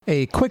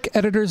A quick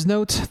editor's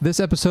note, this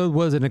episode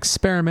was an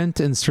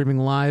experiment in streaming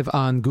live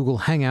on Google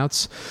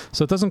Hangouts,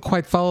 so it doesn't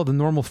quite follow the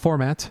normal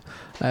format.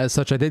 As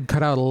such, I did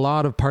cut out a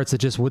lot of parts that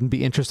just wouldn't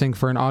be interesting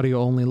for an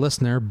audio-only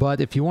listener, but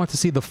if you want to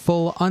see the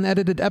full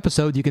unedited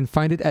episode, you can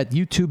find it at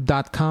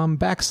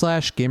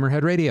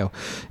youtube.com/GamerheadRadio.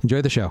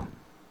 Enjoy the show.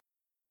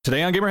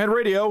 Today on Gamerhead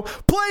Radio,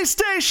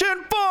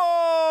 PlayStation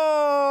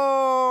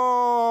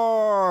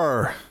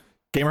 4!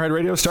 Gamerhead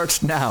Radio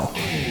starts now.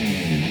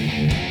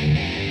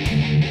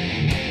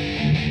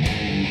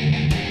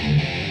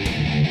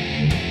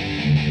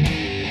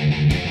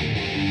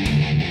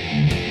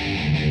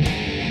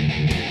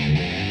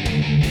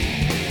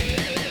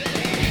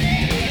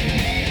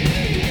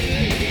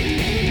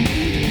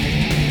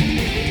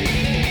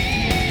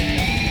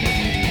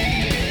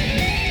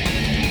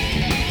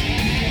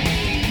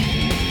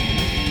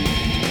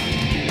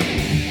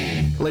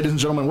 Ladies and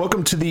gentlemen,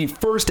 welcome to the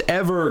first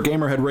ever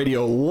Gamerhead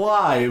Radio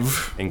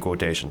live. In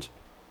quotations.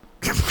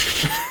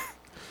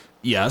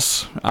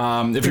 Yes.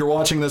 If you're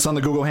watching this on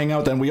the Google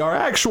Hangout, then we are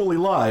actually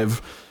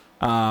live.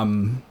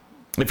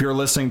 If you're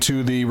listening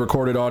to the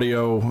recorded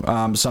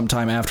audio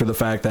sometime after the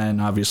fact, then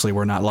obviously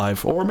we're not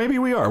live. Or maybe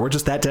we are. We're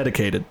just that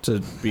dedicated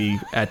to be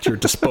at your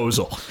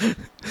disposal.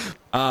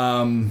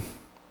 I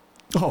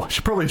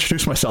should probably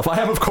introduce myself. I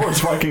have, of course,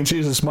 Viking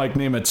Jesus, Mike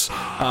Nemitz.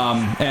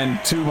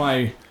 And to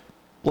my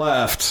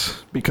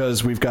left,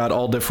 because we've got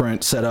all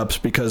different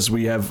setups, because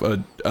we have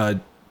a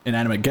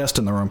inanimate guest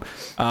in the room.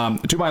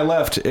 To my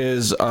left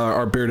is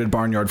our bearded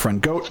barnyard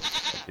friend Goat.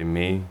 And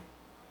me.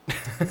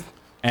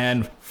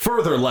 And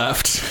further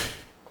left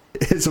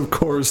is, of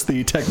course,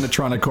 the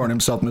Technotronicorn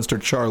himself,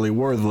 Mr. Charlie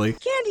Worthley.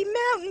 Candy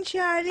Mountain,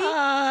 Charlie.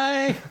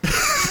 Hi!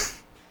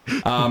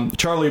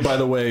 Charlie, by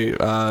the way,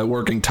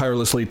 working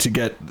tirelessly to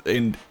get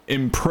an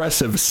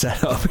impressive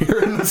setup here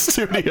in the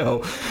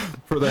studio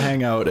for the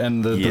Hangout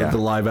and the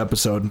live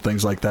episode and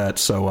things like that.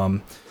 So,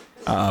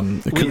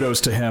 kudos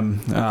to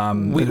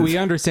him. We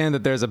understand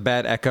that there's a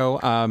bad echo.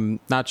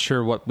 Not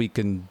sure what we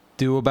can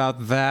do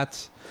about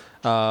that.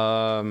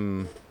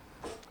 I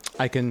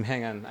can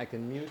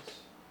mute.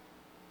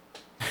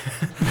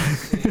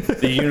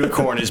 The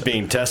unicorn is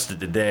being tested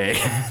today.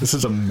 This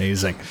is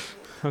amazing.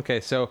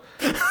 Okay, so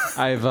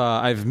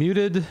I've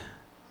muted.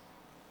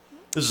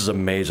 This is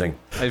amazing.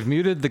 I've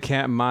muted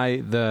I'm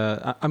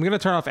gonna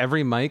turn off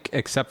every mic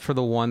except for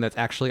the one that's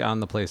actually on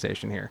the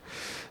PlayStation here.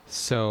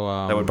 So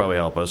that would probably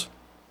help us.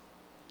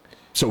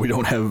 So we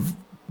don't have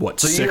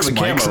so 6 you have a mics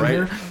camera, in right?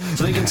 here?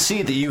 So they can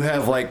see that you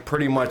have like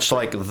pretty much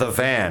like the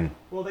van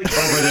over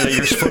there.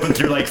 You're flipping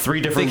through like 3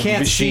 different they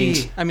can't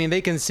machines. see. I mean, they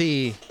can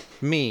see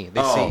me.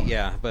 They see,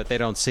 yeah, but they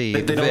don't see.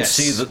 They don't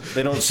see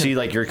they don't see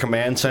like your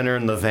command center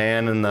and the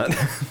van and the.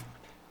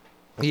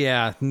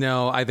 Yeah,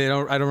 no, I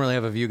don't really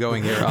have a view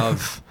going here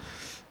of,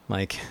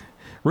 like,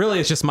 really,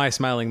 it's just my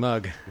smiling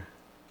mug.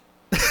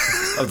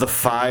 Of the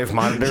 5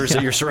 monitors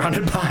that you're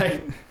surrounded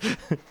by.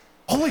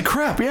 Holy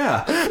crap,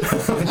 yeah.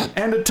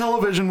 And a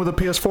television with a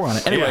PS4 on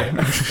it. Anyway.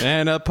 Yeah.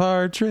 And a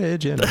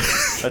partridge in it.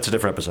 That's a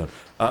different episode.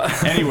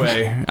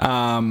 Anyway,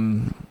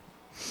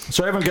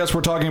 so everyone guess we're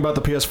talking about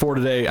the PS4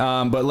 today,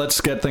 but let's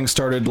get things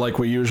started like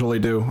we usually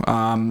do.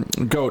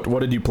 Goat,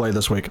 what did you play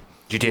this week?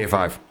 GTA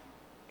 5.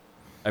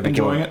 I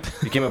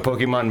became a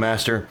Pokemon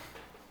master.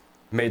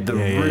 Made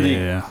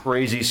the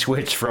crazy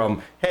switch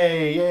from,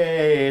 hey,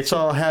 yay, it's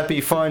all happy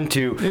fun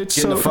to get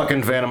in the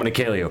fucking van, I'm gonna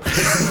kill you.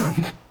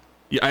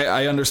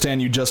 I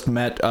understand you just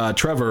met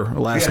Trevor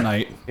last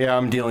night. Yeah,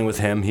 I'm dealing with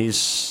him.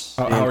 He's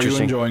how are you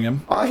enjoying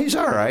him? He's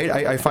all right.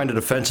 I find it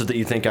offensive that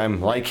you think I'm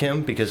like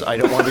him, because I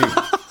don't want to be...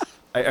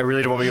 I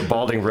really don't want to be a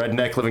balding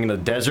redneck living in the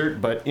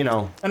desert, but, you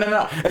know...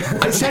 No.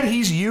 I said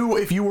he's you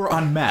if you were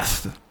on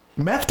meth.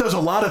 Meth does a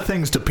lot of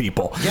things to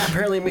people. Yeah,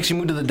 apparently it makes you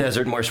move to the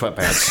desert and wear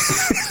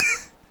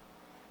sweatpants.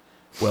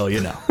 Well, you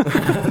know.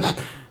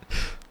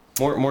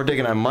 More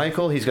digging on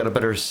Michael. He's got a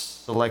better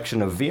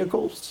selection of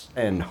vehicles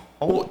and home.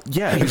 Well,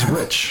 yeah, he's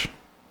rich.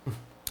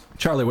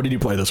 Charlie, what did you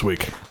play this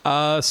week?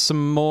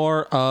 Some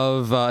more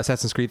of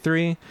Assassin's Creed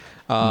 3.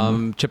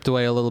 Chipped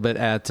away a little bit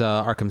at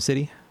Arkham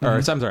City. Or,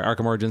 I'm sorry,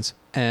 Arkham Origins.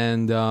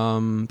 And,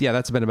 yeah,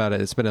 that's been about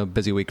it. It's been a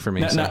busy week for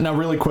me. Now,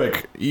 really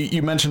quick,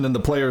 you mentioned in the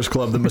Players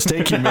Club the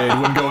mistake you made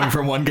when going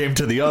from one game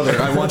to the other.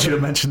 I want you to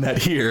mention that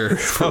here.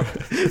 So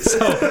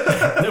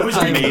that was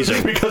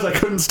amazing. Because I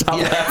couldn't stop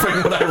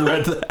laughing when I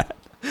read that.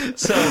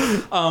 So,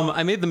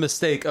 I made the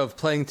mistake of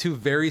playing 2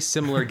 very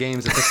similar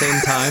games at the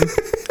same time.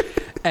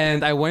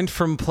 And I went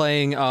from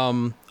playing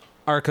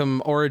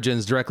Arkham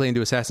Origins directly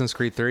into Assassin's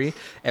Creed 3,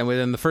 and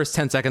within the first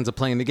 10 seconds of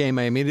playing the game,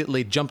 I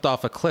immediately jumped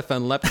off a cliff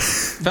and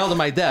fell to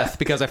my death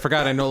because I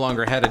forgot I no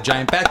longer had a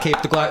giant bat cape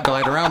to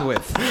glide around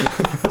with.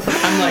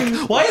 I'm like,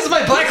 why is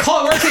my black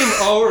claw working?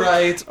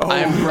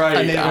 I'm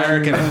an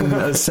American. I'm an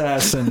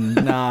assassin,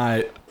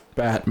 not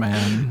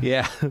Batman.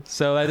 Yeah,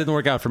 so that didn't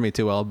work out for me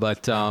too well,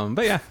 but yeah.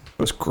 It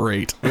was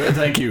great.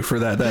 Thank you for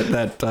that.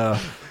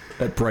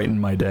 That brightened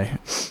my day.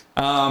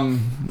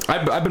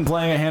 I've been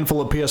playing a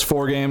handful of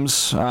PS4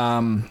 games.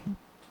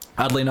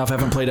 Oddly enough, I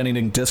haven't played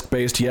anything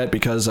disc-based yet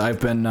because I've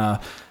been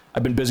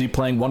I've been busy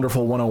playing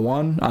Wonderful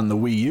 101 on the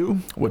Wii U,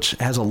 which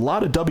has a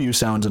lot of W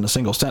sounds in a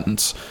single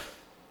sentence.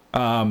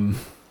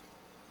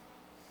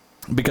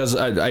 Because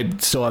I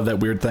still have that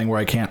weird thing where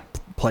I can't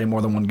play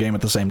more than one game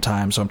at the same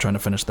time, so I'm trying to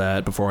finish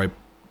that before I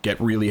get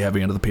really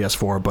heavy into the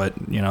PS4, but,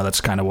 that's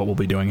kind of what we'll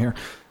be doing here.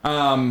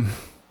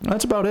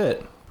 That's about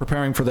it.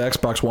 Preparing for the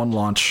Xbox One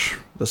launch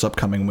this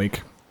upcoming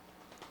week.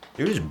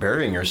 You're just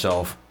burying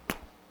yourself.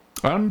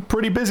 I'm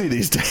pretty busy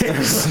these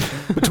days.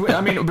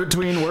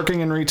 between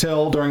working in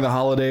retail during the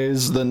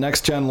holidays, the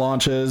next gen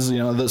launches,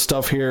 the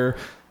stuff here,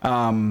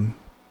 and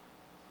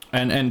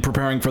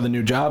preparing for the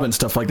new job and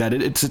stuff like that.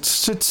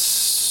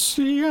 It's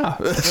yeah.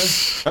 I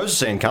was just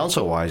saying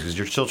console wise, because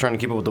you're still trying to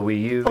keep up with the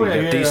Wii U.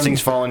 These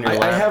things fall in your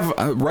lap. I have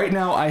right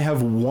now. I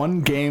have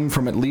one game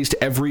from at least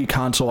every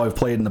console I've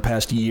played in the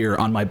past year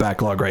on my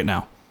backlog right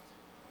now.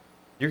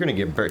 You're going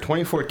to get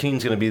 2014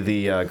 is going to be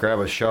the grab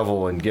a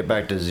shovel and get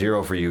back to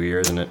zero for you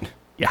here, isn't it?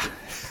 Yeah.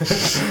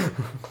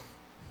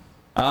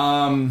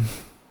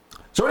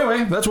 So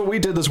anyway, that's what we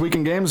did this week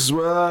in games.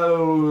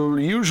 Well,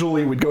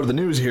 usually we'd go to the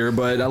news here,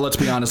 but let's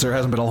be honest, there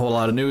hasn't been a whole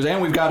lot of news,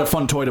 and we've got a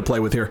fun toy to play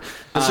with here.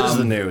 This is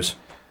the news.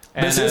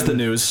 This is the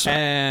news.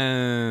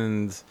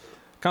 And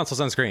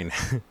consoles on screen.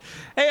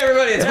 Hey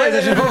everybody, it's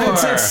PlayStation 4.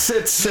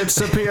 It's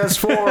a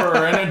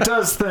PS4, and it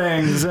does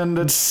things, and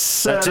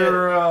it's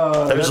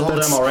etc. There's a whole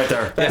demo right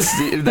there.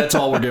 That's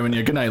all we're giving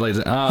you. Good night,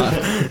 ladies.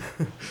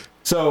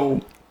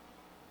 So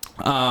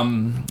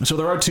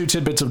there are two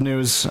tidbits of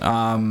news.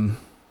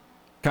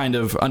 Kind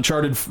of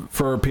Uncharted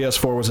for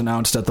PS4 was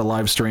announced at the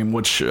live stream,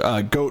 which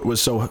Goat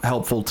was so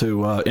helpful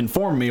to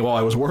inform me while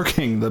I was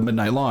working the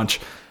midnight launch.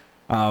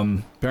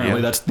 Apparently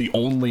that's the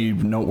only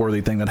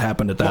noteworthy thing that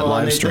happened at that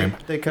live stream.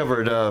 They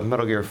covered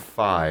Metal Gear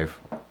 5.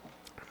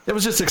 It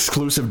was just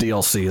exclusive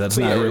DLC. That's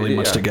not really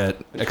much to get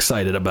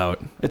excited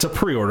about. It's a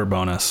pre-order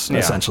bonus,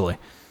 essentially.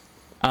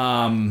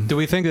 Do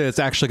we think that it's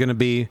actually going to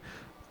be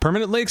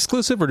permanently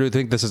exclusive, or do you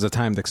think this is a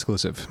timed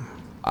exclusive?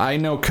 I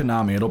know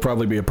Konami. It'll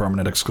probably be a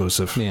permanent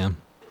exclusive. Yeah.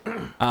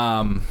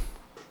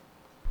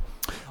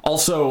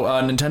 Also,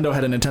 Nintendo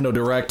had a Nintendo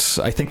Direct,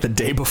 I think the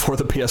day before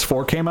the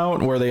PS4 came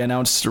out, where they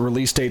announced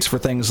release dates for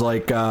things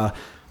like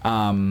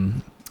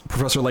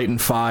Professor Layton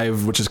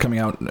 5, which is coming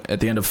out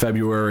at the end of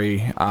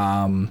February,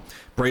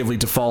 Bravely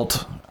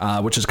Default,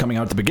 which is coming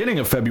out at the beginning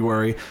of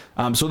February.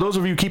 So those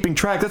of you keeping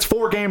track, that's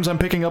 4 games I'm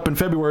picking up in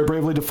February: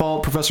 Bravely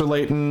Default, Professor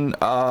Layton,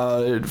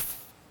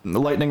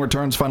 Lightning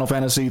Returns, Final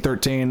Fantasy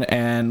 13,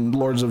 and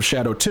Lords of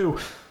Shadow 2.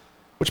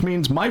 Which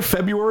means my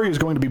February is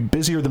going to be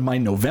busier than my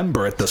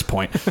November at this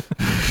point.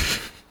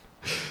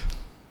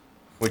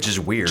 Which is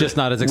weird. Just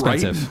not as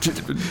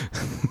expensive.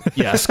 Right?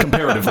 Yes,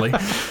 comparatively. So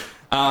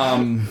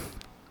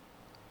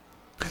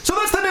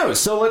that's the news.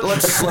 So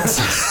let's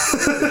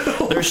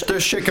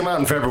there's shit come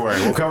out in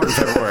February. We'll cover it in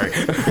February.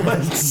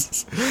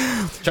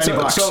 Shiny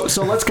box.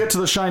 So let's get to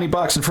the shiny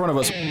box in front of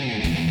us.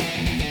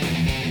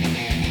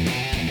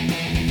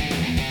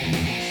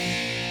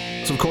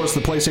 So of course the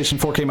PlayStation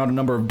 4 came out a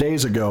number of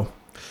days ago.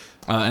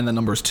 And the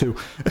number is 2.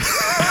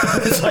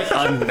 It's like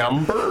a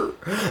number?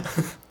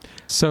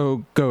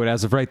 So, Goat,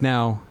 as of right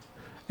now,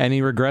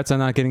 any regrets on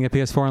not getting a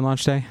PS4 on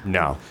launch day?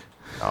 No.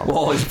 Well,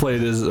 all he's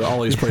played is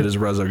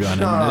Resogun.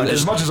 No,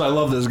 as much as I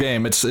love this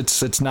game,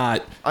 it's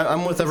not.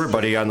 I'm with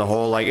everybody on the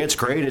whole. Like, it's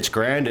great, it's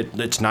grand,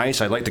 it's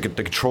nice. I like the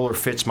controller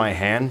fits my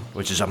hand,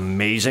 which is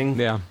amazing.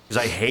 Yeah.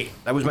 Because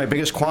that was my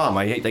biggest qualm.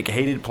 I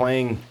hated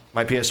playing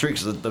my PS3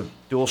 because the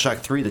DualShock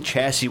 3, the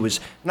chassis was,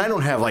 and I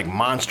don't have like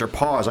monster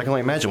paws. I can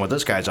only imagine what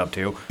this guy's up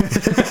to.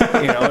 It's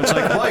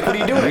like, Mike, what are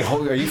you doing?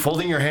 Are you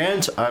folding your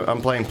hands?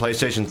 I'm playing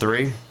PlayStation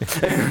 3.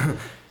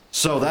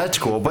 So that's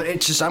cool, but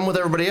it's just, I'm with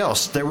everybody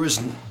else. There's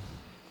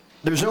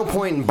no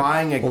point in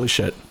buying a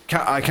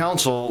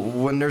console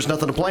when there's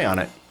nothing to play on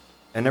it.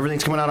 And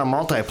everything's coming out on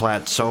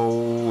multi-plat,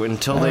 so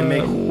until they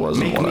make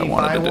me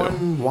buy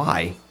one,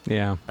 why?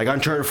 Yeah. Like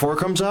Uncharted 4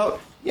 comes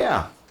out,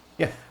 yeah,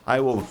 I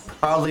will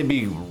probably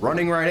be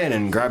running right in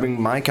and grabbing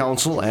my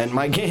console and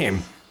my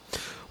game.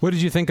 What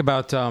did you think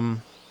about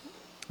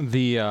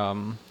the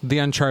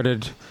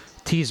Uncharted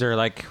teaser?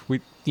 Like,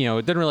 it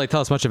didn't really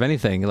tell us much of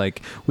anything.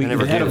 Like, we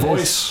never had a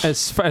voice.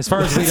 As far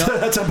as we know,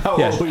 that's about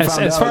what we found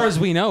out. As far as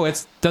we know,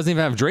 it doesn't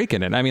even have Drake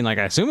in it. I mean, like,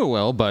 I assume it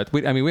will, but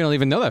we don't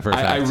even know that for a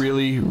fact. I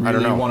really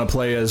want to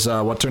play as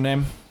what's her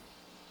name?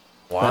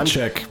 What? That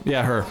chick.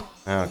 Yeah, her.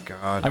 Oh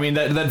God. I mean,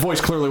 that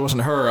voice clearly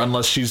wasn't her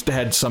unless she's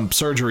had some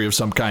surgery of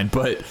some kind,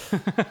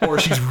 or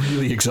she's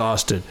really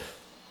exhausted.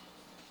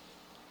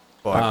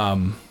 But, I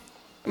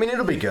mean,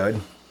 it'll be good.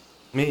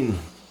 I mean,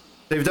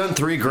 they've done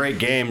 3 great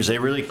games. They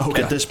really,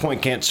 at this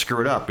point, can't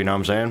screw it up. You know what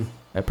I'm saying?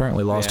 I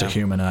apparently lost a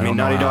human. I mean,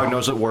 Naughty Dog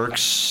knows it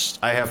works.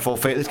 I have full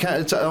faith.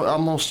 It's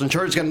almost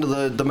Uncharted's getting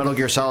to the Metal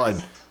Gear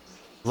Solid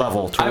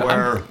level to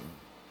where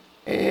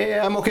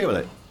I'm okay with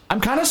it. I'm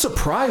kind of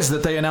surprised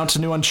that they announced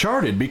a new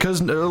Uncharted because,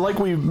 like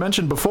we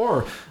mentioned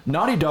before,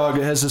 Naughty Dog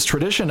has this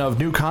tradition of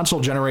new console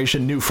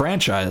generation, new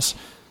franchise.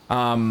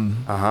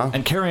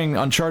 And carrying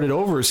Uncharted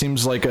over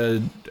seems like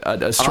a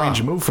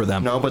strange move for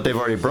them. No, but they've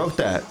already broke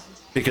that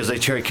because they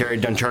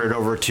carried Uncharted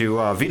over to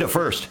Vita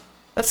first.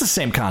 That's the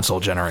same console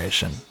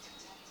generation.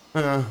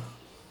 No,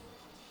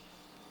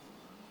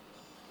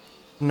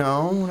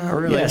 not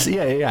really. Yes,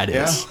 yeah, it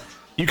is. Yeah?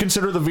 You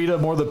consider the Vita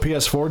more the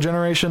PS4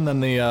 generation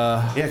than the...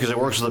 Yeah, because it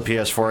works with the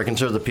PS4. I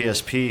consider the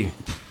PSP.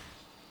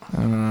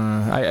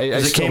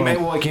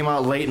 It came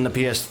out late in the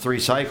PS3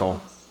 cycle.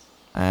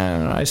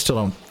 I still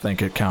don't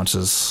think it counts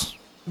as...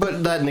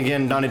 But then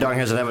again, Naughty Dog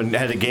hasn't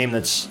had a game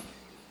that's,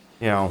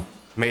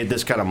 made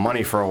this kind of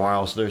money for a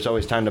while, so there's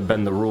always time to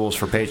bend the rules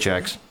for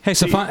paychecks.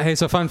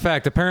 So fun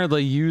fact.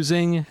 Apparently,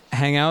 using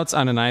Hangouts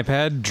on an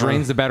iPad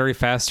drains the battery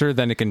faster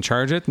than it can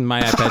charge it, and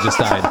my iPad just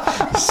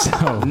died.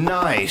 So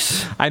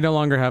nice. I no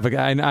longer have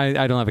I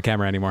don't have a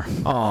camera anymore.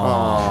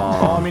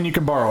 Well, I mean, you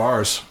can borrow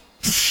ours.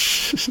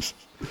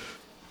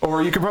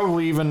 Or you could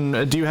probably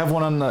even... do you have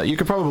one on the... You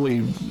could probably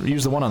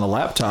use the one on the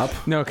laptop.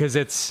 No, because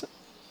it's...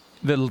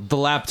 The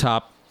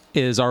laptop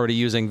is already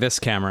using this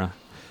camera.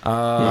 You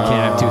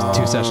can't have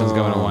two sessions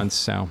going at once,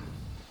 so...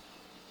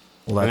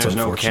 Well, that's There's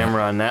no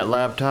camera on that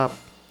laptop?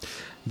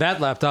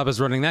 That laptop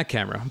is running that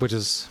camera, which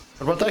is...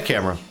 What about that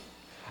camera?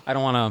 I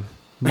don't want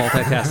to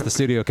multitask the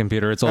studio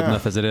computer. It's old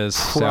enough as it is.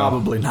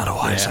 Probably not a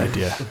wise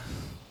idea.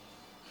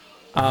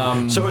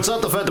 So it's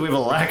not the fact that we have a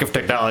lack of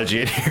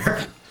technology in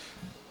here.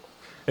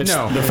 It's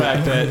the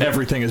fact that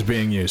everything is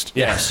being used.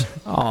 Yes.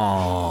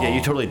 Aww. Yeah,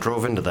 you totally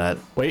drove into that.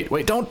 Wait,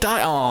 don't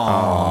die.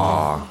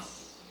 Aww.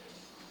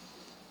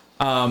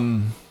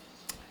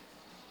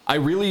 I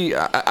really,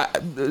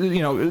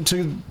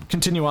 to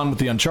continue on with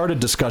the Uncharted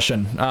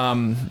discussion,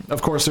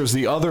 of course, there's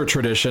the other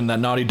tradition that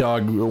Naughty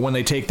Dog, when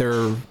they take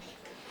their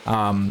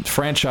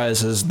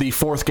franchises, the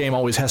fourth game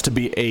always has to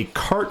be a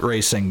kart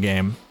racing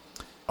game.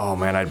 Oh,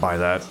 man, I'd buy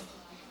that.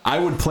 I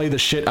would play the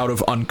shit out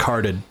of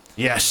Uncharted.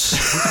 Yes.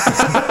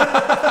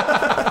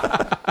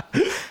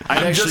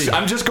 I'm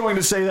just going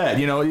to say that.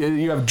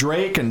 You have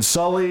Drake and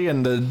Sully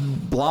and the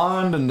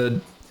blonde and the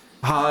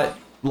hot,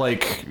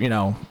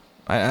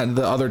 and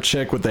the other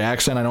chick with the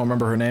accent. I don't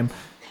remember her name.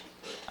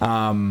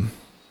 Can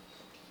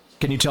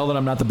you tell that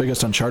I'm not the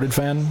biggest Uncharted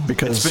fan?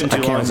 Because it's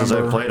been too long since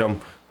I played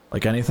them.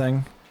 Like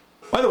anything.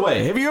 By the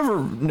way, have you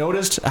ever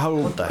noticed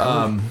how...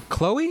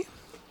 Chloe?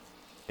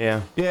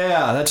 Yeah.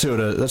 Yeah, that's who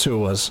it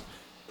was.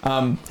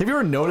 Have you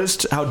ever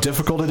noticed how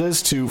difficult it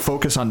is to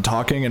focus on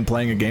talking and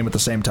playing a game at the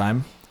same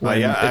time?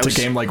 It's a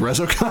game like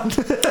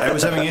Resogun. I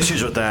was having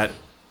issues with that.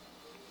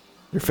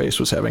 Your face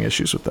was having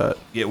issues with that.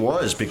 It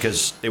was,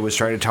 because it was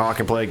trying to talk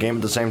and play a game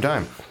at the same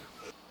time.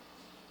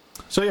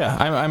 So yeah,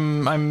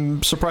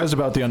 I'm surprised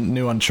about the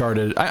new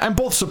Uncharted. I'm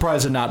both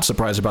surprised and not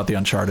surprised about the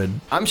Uncharted.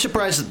 I'm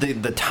surprised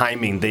at the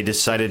timing they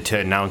decided to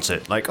announce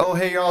it. Like, oh,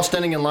 hey, you're all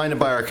standing in line to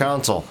buy our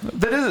console.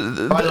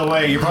 By the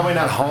way, you're probably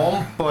not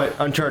home, but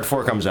Uncharted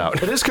 4 comes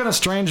out. It is kind of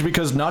strange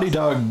because Naughty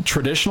Dog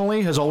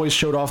traditionally has always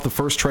showed off the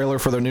first trailer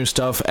for their new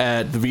stuff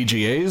at the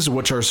VGAs,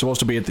 which are supposed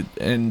to be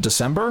in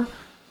December.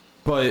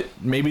 But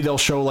maybe they'll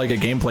show like a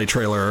gameplay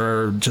trailer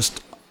or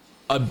just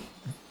a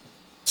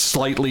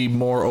slightly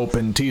more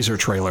open teaser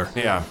trailer.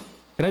 Yeah.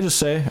 Can I just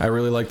say, I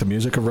really like the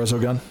music of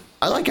Resogun.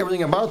 I like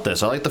everything about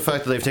this. I like the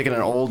fact that they've taken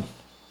an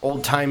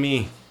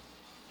old-timey,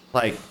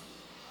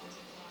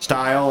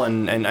 style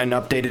and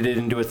updated it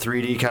into a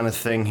 3D kind of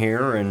thing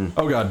here. And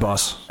oh god,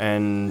 boss.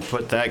 And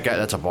put that guy...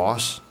 That's a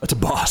boss? That's a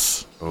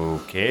boss.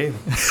 Okay.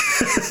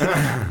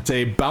 It's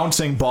a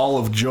bouncing ball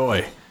of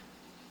joy.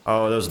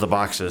 Oh, those are the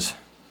boxes.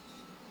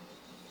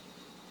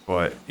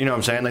 But, you know what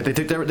I'm saying? Like, they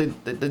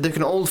took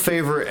an old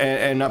favor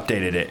and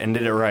updated it and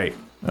did it right.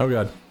 Oh,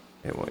 God.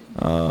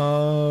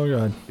 Oh,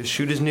 God. Just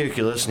shoot his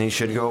nucleus and he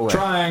should go away.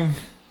 Trying.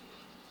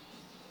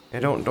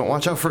 Yeah, don't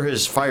watch out for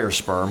his fire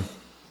sperm.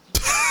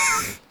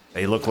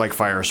 They look like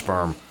fire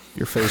sperm.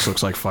 Your face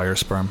looks like fire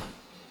sperm.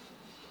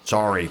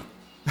 Sorry.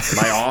 Am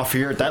I off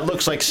here? That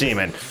looks like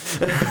semen.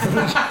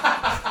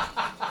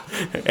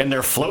 And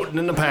they're floating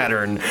in the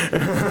pattern.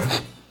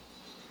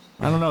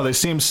 I don't know. They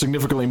seem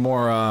significantly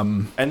more...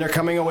 And they're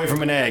coming away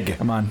from an egg.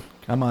 Come on.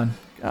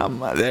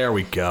 There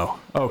we go.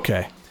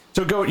 Okay.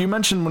 So, Goat, you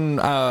mentioned when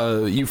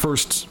you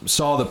first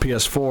saw the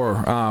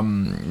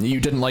PS4,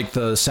 you didn't like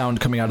the sound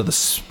coming out of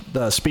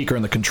the speaker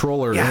and the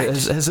controller. Yeah,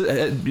 has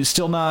it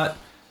still not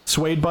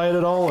swayed by it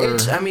at all? Or?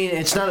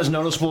 It's not as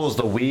noticeable as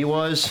the Wii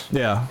was.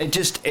 Yeah.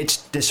 It's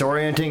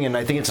disorienting, and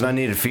I think it's an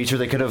unneeded feature.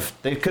 They could have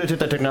took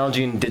that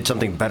technology and did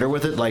something better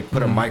with it, like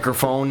put a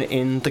microphone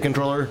in the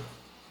controller.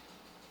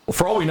 Well,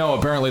 for all we know,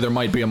 apparently there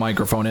might be a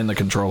microphone in the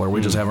controller.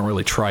 We just haven't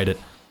really tried it.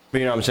 But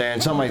you know what I'm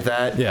saying? Something like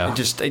that. Yeah.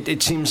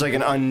 It seems like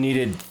an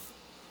unneeded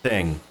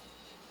thing.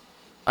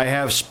 I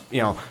have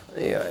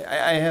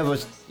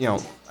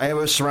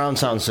a surround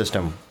sound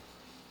system.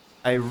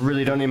 I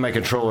really don't need my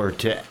controller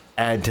to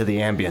add to the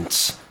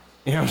ambience.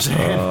 You know what I'm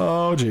saying?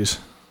 Oh, jeez.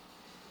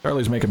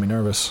 Charlie's making me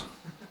nervous.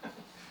 You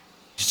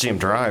should see him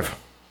drive.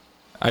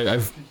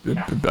 I've been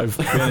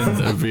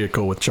in a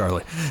vehicle with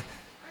Charlie.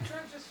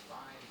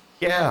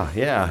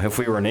 Yeah, if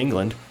we were in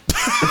England.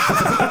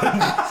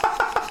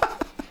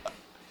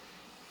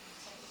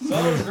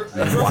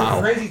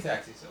 Wow. Crazy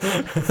taxi.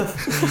 No,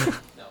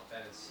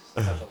 that is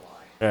such a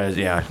lie.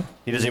 Yeah,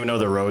 he doesn't even know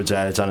the road's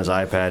at. It's on his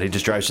iPad. He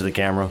just drives to the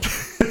camera.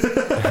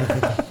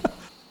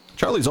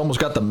 Charlie's almost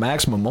got the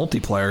maximum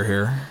multiplayer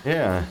here.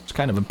 Yeah. It's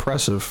kind of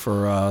impressive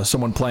for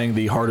someone playing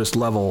the hardest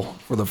level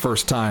for the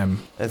first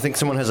time. I think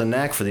someone has a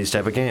knack for these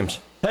type of games.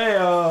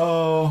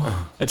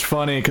 Hey-oh! It's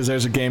funny because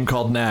there's a game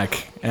called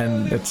Knack,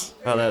 and it's...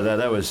 Oh,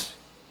 that was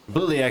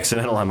completely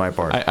accidental on my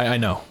part. I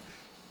know.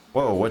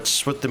 Whoa,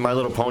 what's with the My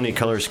Little Pony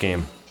color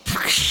scheme?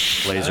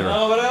 Laser. I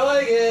know, but I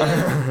like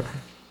it.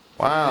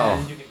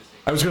 Wow.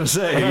 I was going to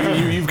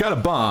say, you've got a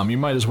bomb. You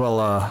might as well...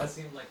 That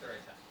seemed like the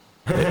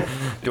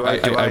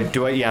right time.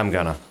 Do I? Yeah, I'm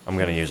gonna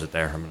use it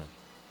there.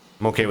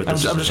 I'm okay with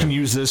this. I'm just gonna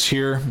use this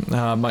here.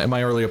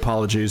 My early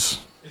apologies,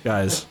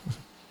 guys.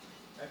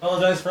 I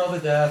apologize for all the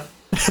death.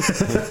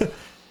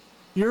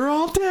 You're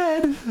all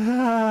dead.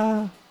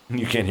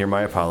 You can't hear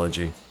my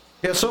apology.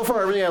 Yeah, so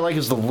far everything I like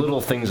is the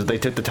little things that they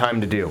took the time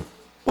to do.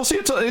 Well, see,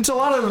 it's a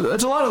lot of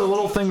the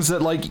little things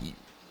that like.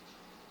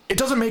 It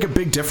doesn't make a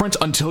big difference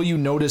until you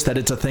notice that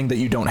it's a thing that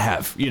you don't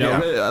have. You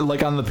know,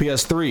 like on the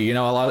PS3, you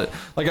know,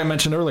 like I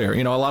mentioned earlier,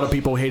 you know, a lot of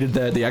people hated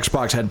that the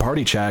Xbox had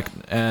party chat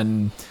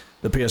and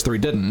the PS3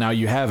 didn't. Now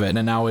you have it,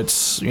 and now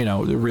it's, you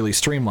know, really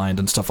streamlined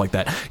and stuff like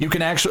that. You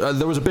can actually,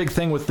 there was a big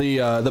thing with the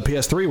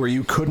PS3 where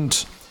you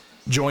couldn't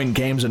join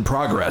games in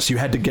progress. You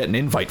had to get an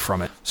invite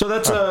from it. So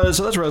that's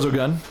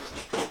Resogun.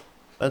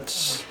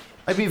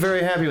 I'd be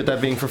very happy with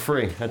that being for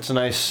free. That's a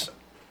nice.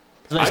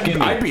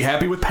 I'd be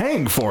happy with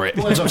paying for it.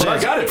 Well, but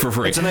I got it for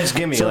free. It's a nice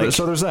gimme.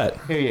 So there's that.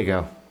 Here you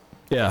go.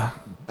 Yeah.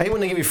 I hate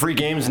when they give you free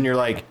games and you're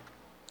like,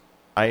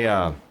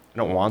 I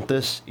don't want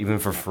this even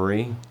for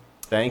free.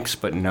 Thanks,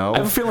 but no. I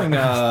have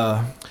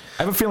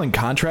a feeling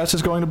Contrast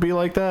is going to be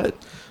like that.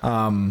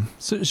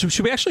 So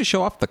should we actually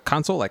show off the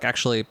console? Like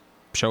actually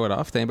show it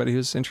off to anybody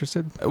who's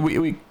interested?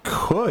 We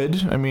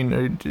could. I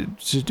mean,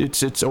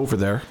 it's over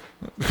there.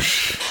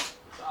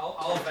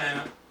 I'll ban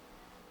it.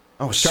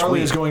 Oh, Charlie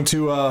sweet. is going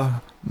to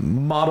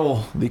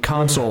model the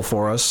console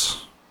for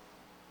us.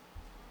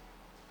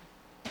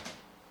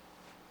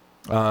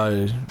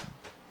 So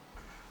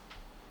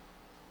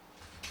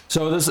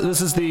this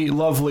is the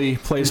lovely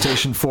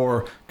PlayStation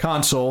 4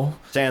 console.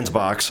 Sans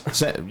box.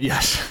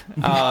 Yes.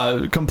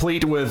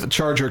 Complete with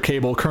charger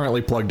cable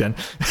currently plugged in.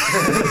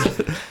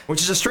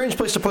 Which is a strange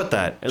place to put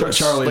that. It looks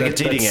Charlie, like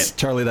it's eating it.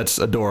 Charlie, that's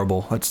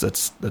adorable.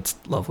 That's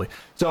lovely.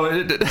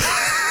 So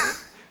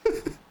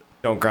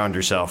Don't ground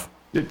yourself.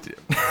 so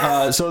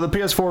the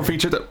PS4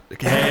 featured the...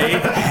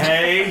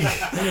 Hey.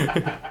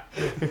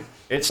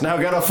 It's now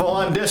got a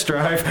full-on disk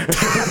drive.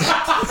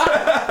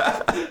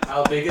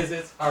 How big is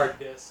its hard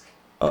disk?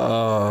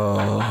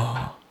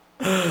 Not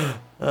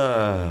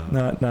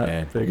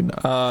Man. big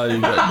enough.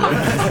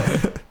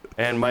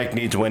 And Mike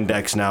needs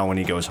Windex now when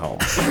he goes home.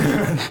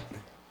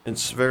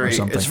 It's very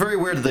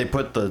weird that they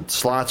put the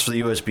slots for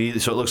the USB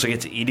so it looks like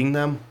it's eating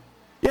them.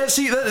 Yeah,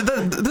 see,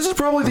 this is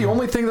probably the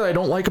only thing that I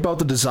don't like about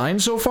the design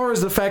so far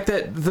is the fact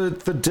that the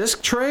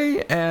disc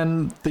tray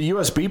and the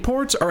USB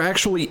ports are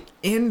actually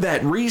in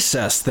that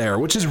recess there,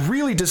 which is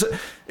really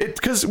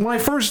because when I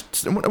first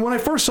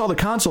saw the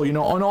console, you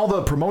know, on all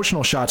the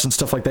promotional shots and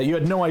stuff like that, you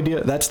had no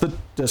idea that's the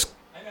disc.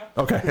 I know.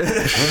 Okay.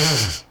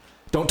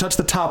 Don't touch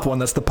the top one.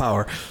 That's the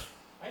power.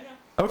 I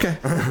know. Okay.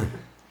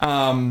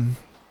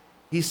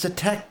 He's the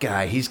tech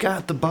guy. He's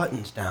got the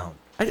buttons down.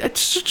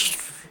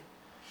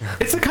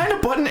 It's the kind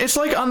of button. It's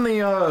like on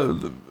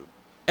the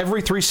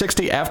every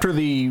 360 after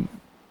the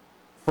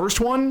first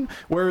one,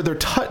 where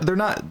they're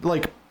not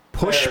like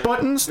push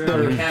buttons. The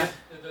term you're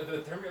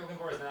looking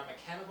for is not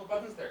mechanical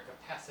buttons. They're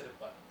capacitive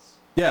buttons.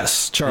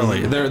 Yes,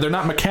 Charlie. They're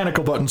not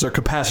mechanical buttons. They're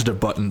capacitive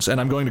buttons,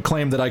 and I'm going to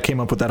claim that I came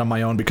up with that on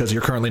my own because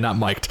you're currently not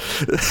mic'd.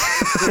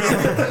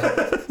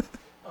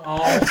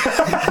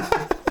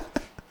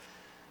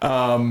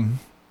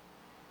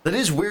 That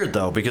is weird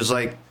though, because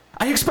like.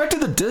 I expected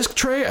the disc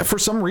tray for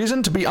some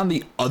reason to be on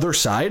the other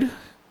side,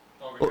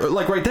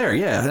 like right there,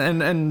 yeah,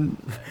 and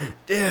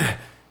yeah.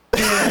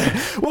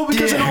 Well,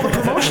 because in all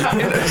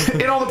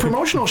the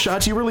promotional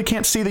shots, you really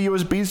can't see the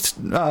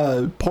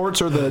USB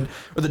ports or the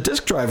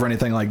disc drive or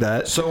anything like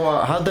that.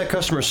 So how'd that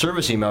customer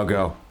service email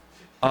go?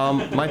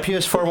 My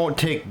PS4 won't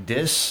take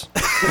discs.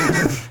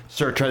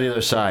 Sir, try the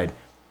other side.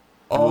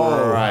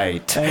 Oh,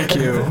 right. Thank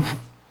you.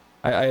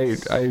 I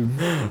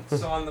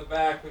So on the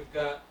back we've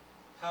got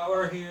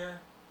power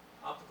here.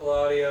 Optical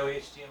audio,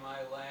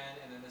 HDMI, LAN,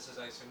 and then this is,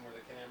 I assume, where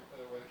the camera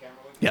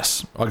would be?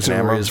 Yes,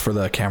 auxiliary is for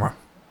the camera,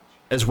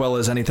 as well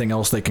as anything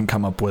else they can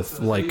come up with.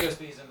 So like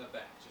USBs in the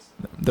back.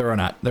 there are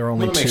not. There are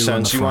only That two. makes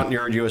sense. On the front. You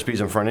want your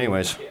USBs in front,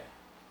 anyways. Yeah.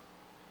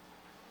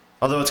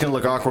 Although it's gonna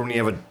look awkward when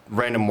you have a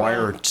random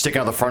wire sticking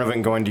out the front of it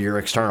and going to your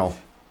external.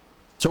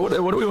 So what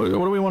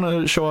do we want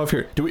to show off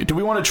here? Do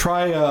we want to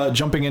try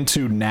jumping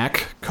into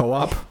Knack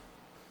co-op?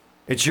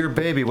 It's your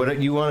baby.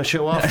 What you want to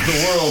show off to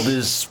the world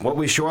is what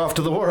we show off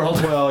to the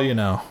world. Well, you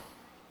know.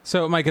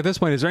 So, Mike, at this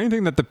point, is there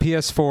anything that the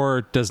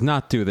PS4 does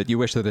not do that you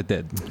wish that it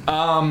did?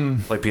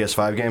 Play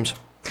PS5 games.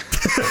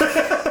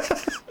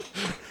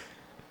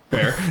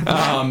 Fair.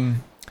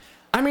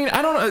 I mean,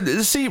 I don't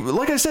know. See,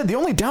 like I said, the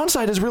only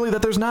downside is really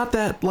that there's not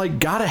that, like,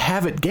 gotta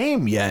have it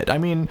game yet. I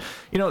mean,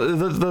 you know,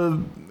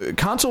 the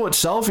console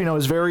itself, you know,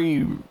 is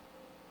very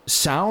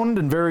sound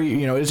and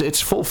very,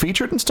 it's full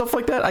featured and stuff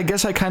like that. I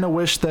guess I kind of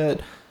wish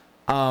that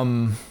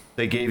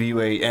they gave you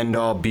a end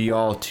all be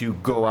all to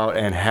go out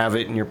and have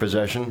it in your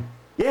possession.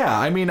 Yeah,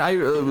 I mean,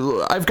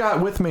 I've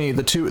got with me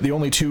the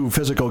only two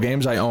physical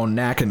games I own,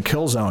 Knack and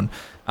Killzone.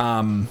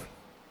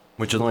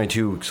 Which are the only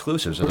two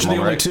exclusives. Which are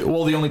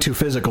the only two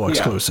physical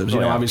exclusives.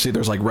 Yeah. Obviously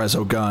there's like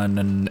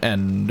Resogun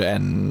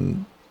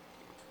and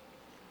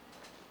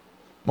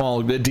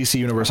well, the DC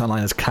Universe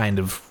Online is kind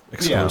of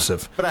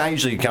exclusive. Yeah, but I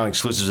usually count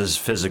exclusives as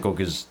physical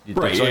because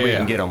that's the only way you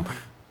can get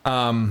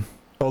them.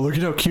 Oh, look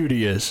at how cute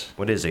he is.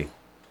 What is he?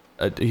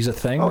 He's a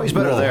thing? Oh, he's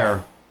better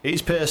there.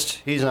 He's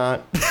pissed. He's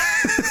not.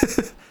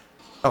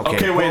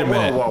 Okay, wait a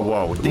minute.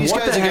 Whoa. What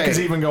the heck is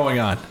even going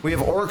on? We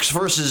have orcs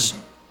versus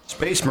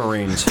Space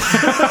Marines.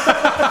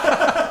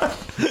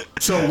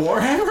 So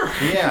Warhammer?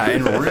 Yeah,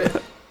 and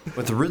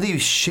with really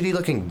shitty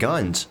looking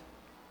guns.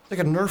 It's like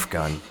a Nerf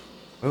gun.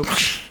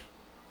 Oops.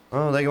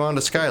 Oh, they go on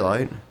to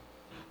Skylight.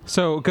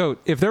 So, Goat,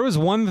 if there was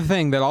one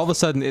thing that all of a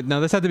sudden... Now,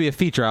 this had to be a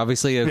feature.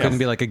 Obviously, it couldn't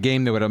be like a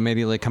game that would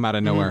immediately come out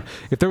of nowhere.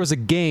 If there was a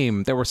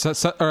game that were...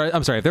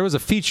 if there was a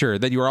feature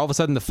that you were all of a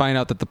sudden to find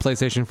out that the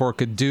PlayStation 4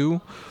 could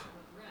do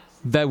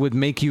that would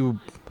make you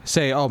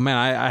say, oh, man,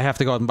 I have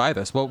to go out and buy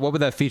this. What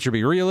would that feature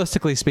be,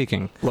 realistically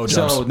speaking? Low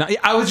jumps. So,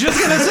 I was just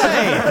going to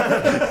say...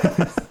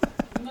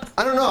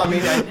 I don't know. I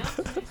mean,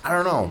 I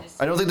don't know.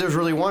 I don't think there's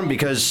really one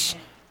because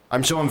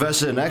I'm so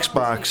invested in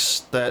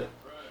Xbox that...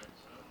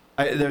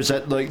 There's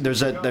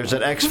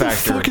that X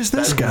factor. Who the fuck is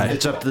this guy?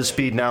 It's up to the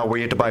speed now where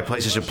you have to buy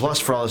PlayStation Plus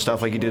for all the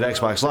stuff like you did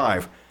Xbox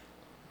Live.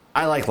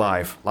 I like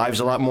Live. Live's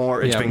a lot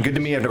more. It's been good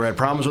to me. I've never had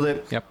problems with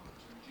it. Yep.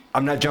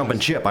 I'm not jumping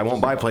ship. I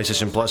won't buy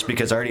PlayStation Plus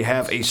because I already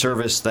have a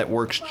service that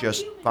works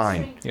just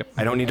fine. Yep.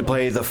 I don't need to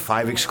play the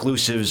 5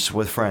 exclusives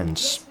with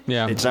friends.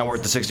 Yeah. It's not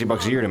worth the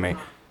 $60 a year to me.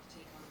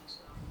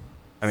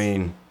 I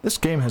mean, this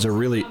game has a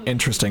really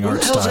interesting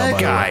art who the hell's style.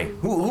 that guy?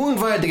 Who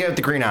invited the guy with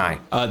the green eye?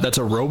 That's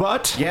a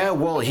robot? Yeah,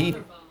 well, he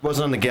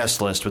wasn't on the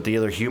guest list with the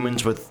other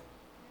humans with...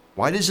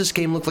 Why does this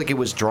game look like it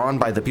was drawn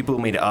by the people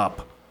who made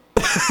Up?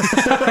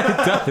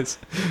 It does.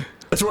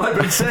 That's what I've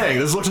been saying.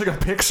 This looks like a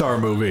Pixar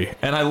movie,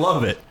 and I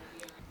love it.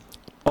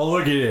 Oh,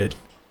 look at it.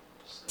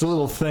 It's a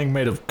little thing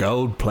made of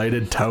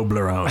gold-plated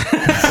Toblerone.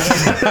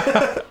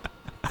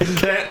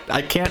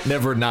 I can't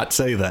never not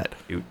say that.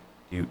 You.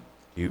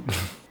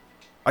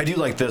 I do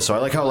like this, though. I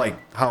like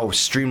how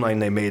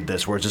streamlined they made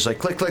this, where it's just like,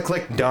 click, click,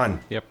 click,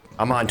 done. Yep.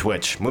 I'm on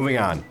Twitch. Moving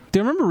on. Do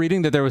you remember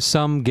reading that there was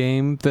some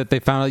game that they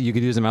found out you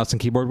could use a mouse and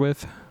keyboard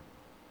with?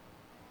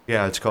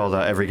 Yeah, it's called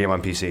Every Game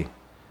on PC.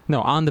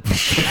 No, on the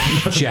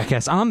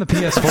jackass on the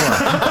PS4.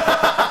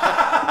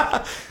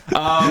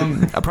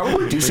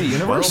 Probably DC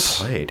Universe.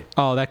 Well played.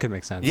 Oh, that could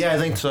make sense. Yeah, I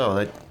think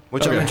so.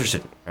 Which I'm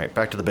interested in. All right,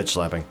 back to the bitch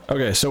slapping.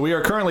 Okay, so we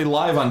are currently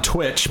live on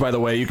Twitch, by the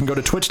way. You can go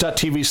to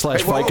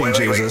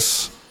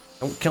twitch.tv/VikingJesus.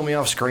 Don't kill me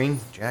off screen,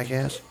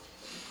 jackass.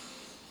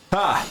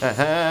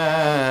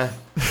 Ha!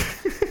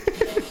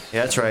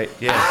 Yeah, that's right.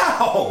 Yeah.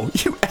 Ow!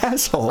 You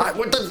asshole! I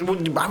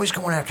was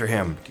going after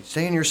him.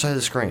 Stay on your side of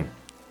the screen.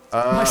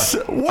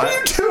 What are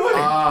you doing?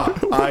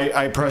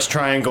 I pressed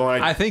triangle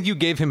and I think you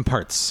gave him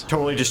parts.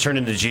 totally just turned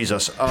into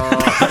Jesus.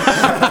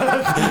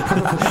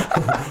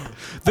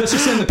 This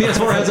is saying the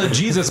PS4 has a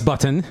Jesus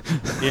button.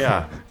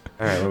 Yeah.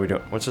 All right, what are we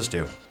doing? What's this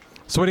do?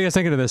 So what are you guys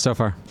thinking of this so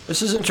far?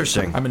 This is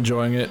interesting. I'm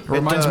enjoying it. It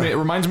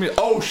reminds me.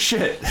 Oh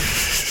shit!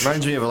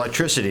 Reminds me of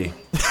electricity.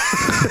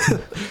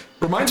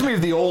 Reminds me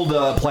of the old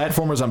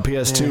platformers on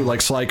PS2,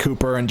 like Sly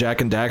Cooper and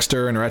Jak and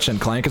Daxter and Ratchet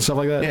and Clank and stuff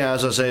like that. Yeah,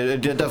 as I say,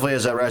 it definitely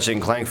has that Ratchet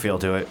and Clank feel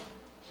to it.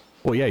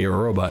 Well, yeah, you're a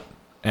robot,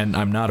 and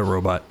I'm not a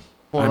robot.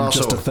 Well, I'm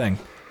also, just a thing.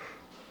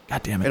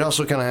 God damn it! It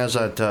also kind of has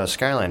that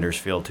Skylanders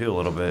feel too, a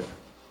little bit.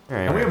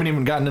 And we haven't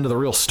even gotten into the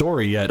real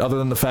story yet, other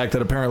than the fact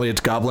that apparently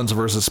it's goblins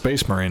versus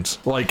space marines,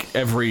 like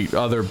every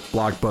other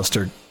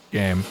blockbuster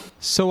game.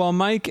 So while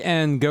Mike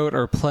and Goat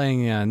are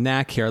playing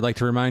Knack here, I'd like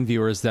to remind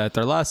viewers that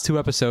their last 2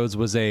 episodes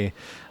was a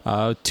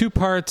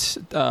 2-part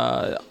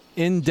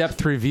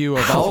in-depth review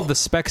of all of the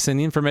specs and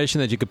the information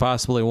that you could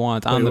possibly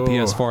want on the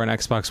PS4 and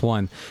Xbox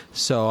One.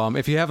 So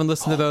if you haven't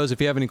listened to those, if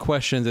you have any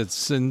questions,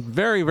 it's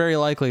very, very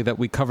likely that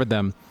we covered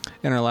them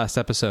in our last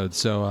episode.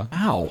 So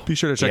be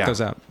sure to check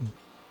those out.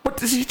 What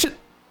does he just...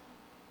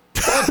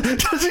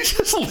 does he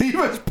just leave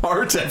his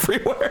parts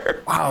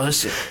everywhere? Wow,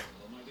 this is...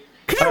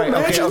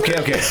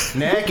 Okay.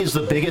 Knack is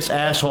the biggest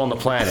asshole on the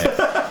planet.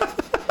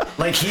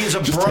 Like, he's a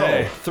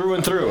bro through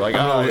and through. Like,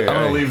 I'm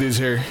gonna leave these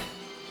here.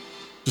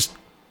 Just...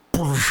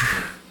 They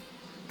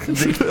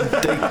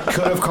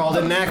could have called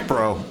it Knack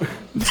Bro.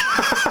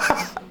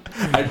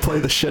 I'd play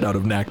the shit out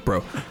of Knack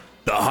Bro.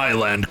 The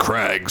Highland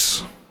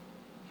Crags.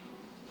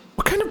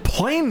 What kind of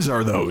planes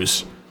are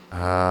those?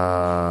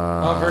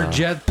 Hover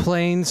jet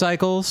plane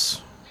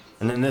cycles.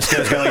 And then this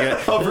guy's got like a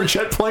hover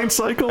jet plane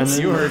cycles.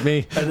 You heard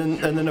me.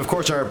 And then of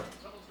course our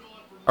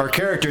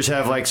characters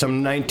have like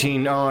some I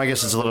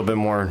guess it's a little bit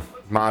more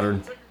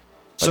modern.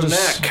 So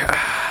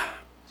Knack,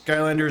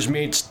 Skylanders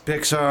meets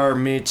Pixar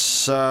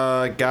meets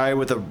guy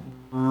with a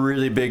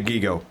really big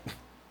ego.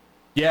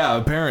 Yeah,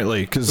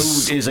 apparently,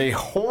 because who is a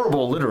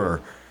horrible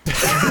litterer.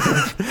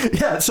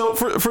 Yeah, so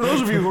for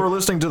those of you who are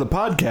listening to the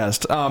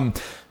podcast,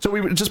 so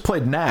we just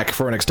played Knack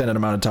for an extended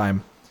amount of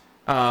time.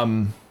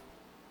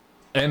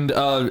 And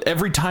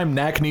every time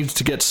Knack needs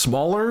to get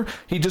smaller,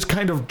 he just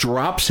kind of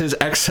drops his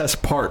excess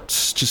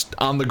parts just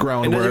on the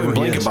ground and wherever doesn't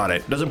he blink is. about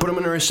it. Doesn't put them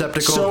in a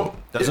receptacle.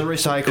 Doesn't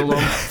recycle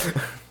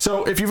them.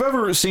 So if you've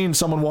ever seen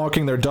someone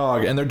walking their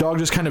dog and their dog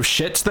just kind of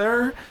shits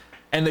there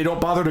and they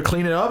don't bother to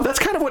clean it up, that's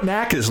kind of what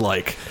Knack is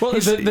like. Well,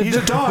 he's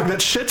a dog that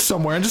shits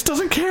somewhere and just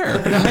doesn't care.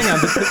 Now, hang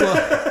on,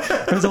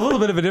 there's a little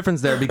bit of a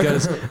difference there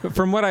because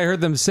from what I heard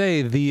them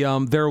say,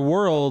 their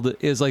world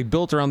is like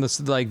built around this,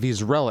 like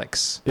these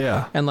relics.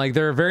 Yeah. And like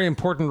they're a very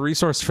important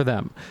resource for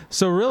them.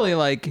 So really,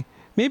 like,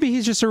 maybe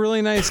he's just a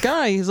really nice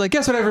guy. He's like,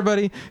 guess what,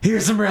 everybody?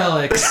 Here's some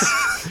relics.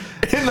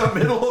 In the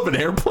middle of an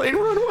airplane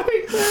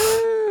runway?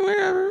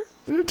 Wherever.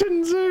 It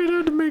didn't say it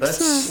had to make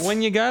sense.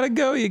 When you gotta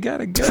go, you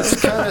gotta go.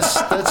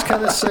 That's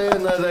kind of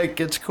saying that like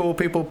it's cool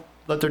people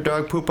let their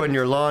dog poop on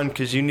your lawn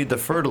because you need the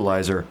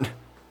fertilizer.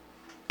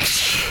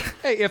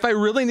 Hey, if I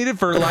really needed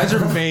fertilizer,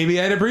 maybe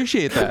I'd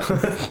appreciate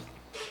that.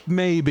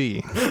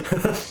 Maybe.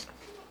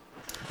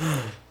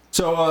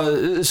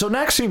 So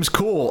Knack seems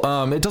cool.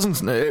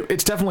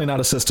 It's definitely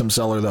not a system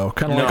seller though.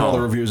 Kind of like all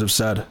the reviews have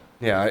said.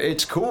 Yeah,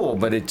 it's cool,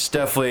 but it's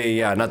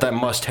definitely not that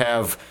must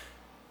have.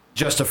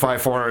 Justify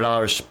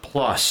 $400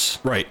 plus.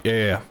 Right.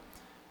 Yeah.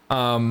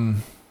 Now,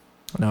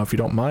 if you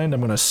don't mind, I'm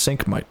going to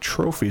sync my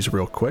trophies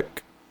real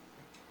quick.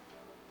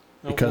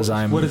 Because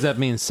What does that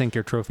mean, sync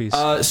your trophies?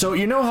 So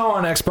you know how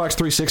on Xbox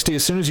 360,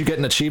 as soon as you get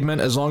an achievement,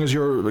 as long as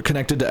you're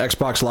connected to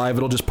Xbox Live,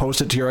 it'll just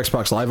post it to your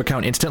Xbox Live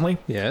account instantly?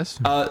 Yes.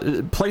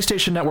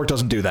 PlayStation Network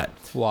doesn't do that.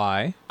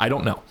 Why? I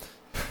don't know.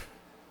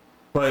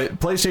 But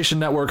PlayStation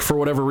Network, for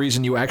whatever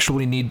reason, you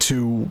actually need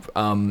to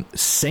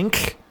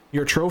sync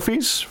your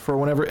trophies for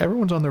whenever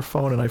everyone's on their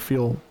phone, and I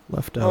feel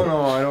left out. Oh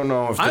no, I don't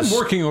know if I'm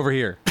working over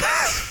here.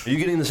 Are you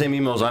getting the same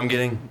emails I'm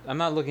getting? I'm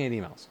not looking at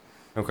emails.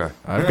 Okay.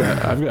 I've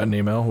got an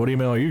email. What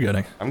email are you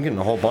getting? I'm getting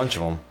a whole bunch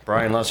of them.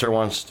 Brian Lesser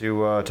wants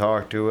to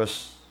talk to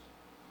us.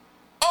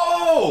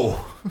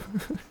 Oh!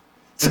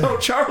 So,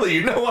 Charlie,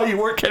 you know why you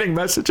weren't getting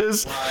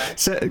messages?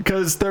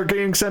 Because they're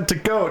getting sent to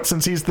Goat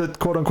since he's the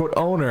quote-unquote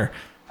owner.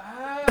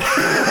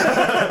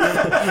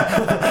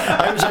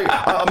 I was like,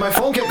 my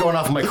phone kept going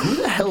off. I'm like, who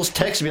the hell's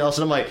texting me? All of a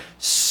sudden, I'm like,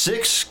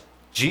 6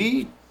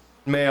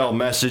 Gmail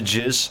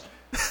messages.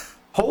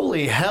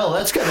 Holy hell,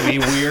 that's got to be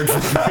weird.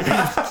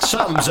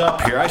 Something's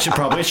up here. I should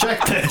probably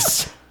check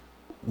this.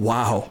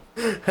 Wow.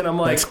 And I'm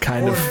like, that's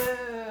kind of.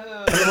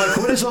 And I'm like,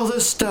 what is all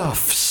this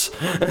stuff?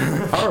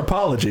 Our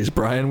apologies,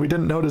 Brian. We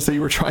didn't notice that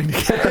you were trying to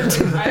get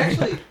it. I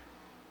actually.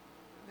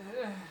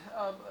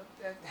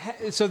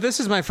 So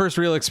this is my first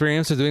real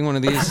experience of doing one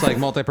of these like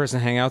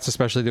multi-person hangouts,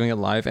 especially doing it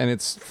live, and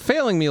it's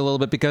failing me a little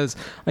bit because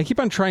I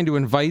keep on trying to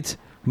invite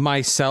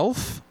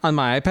myself on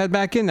my iPad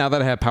back in now that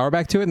I have power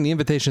back to it, and the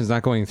invitation is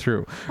not going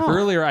through. Oh.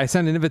 Earlier, I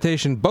sent an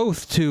invitation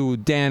both to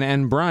Dan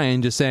and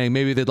Brian, just saying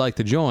maybe they'd like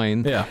to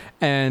join. Yeah.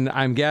 And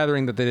I'm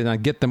gathering that they did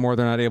not get them or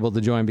they're not able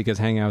to join because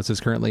Hangouts is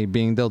currently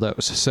being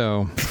dildos.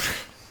 So,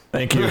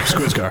 thank you,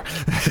 Squizcar.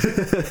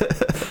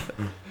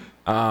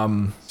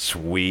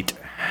 Sweet.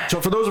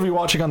 So for those of you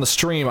watching on the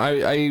stream,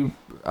 I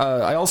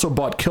also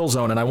bought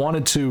Killzone, and I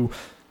wanted to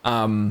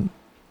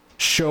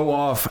show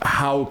off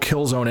how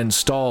Killzone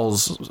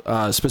installs.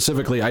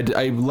 Specifically,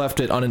 I left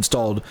it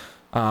uninstalled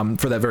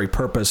for that very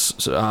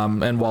purpose.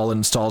 And while it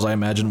installs, I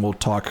imagine we'll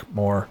talk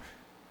more.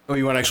 Oh,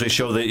 you want to actually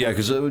show that? Yeah,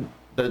 because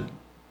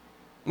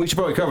we should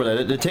probably cover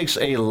that. It takes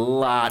a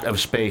lot of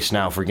space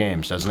now for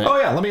games, doesn't it? Oh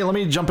yeah, let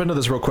me jump into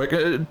this real quick.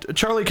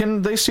 Charlie,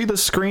 can they see the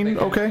screen?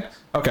 Okay.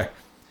 Okay.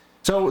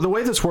 So the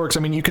way this works, I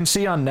mean, you can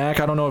see on Knack,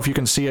 I don't know if you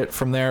can see it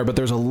from there, but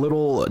there's a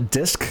little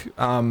disc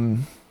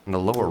in the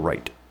lower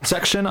right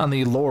section on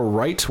the lower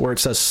right where it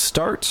says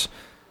start.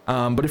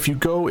 But if you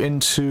go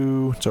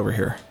into, it's over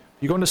here,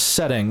 you go into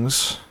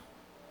settings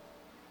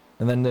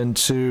and then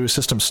into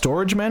system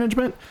storage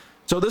management.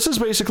 So this is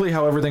basically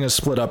how everything is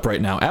split up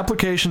right now.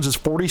 Applications is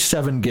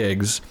 47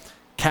 gigs.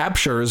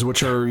 Captures,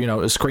 which are,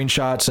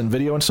 screenshots and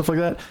video and stuff like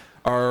that,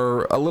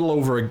 are a little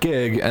over a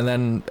gig, and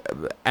then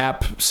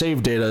app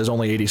save data is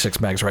only 86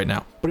 megs right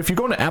now. But if you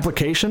go into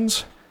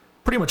applications,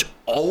 pretty much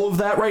all of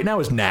that right now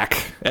is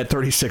Knack at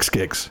 36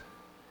 gigs.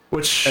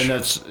 And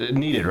that's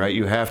needed, right?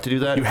 You have to do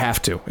that? You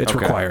have to. It's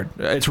required.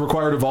 It's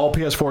required of all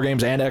PS4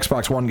 games and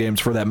Xbox One games,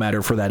 for that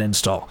matter, for that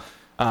install.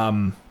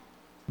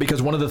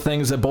 Because one of the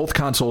things that both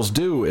consoles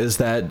do is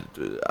that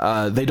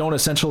they don't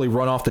essentially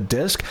run off the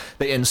disc.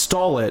 They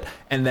install it,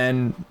 and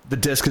then the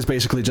disc is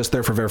basically just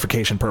there for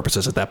verification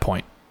purposes at that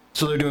point.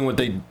 So they're doing what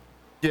they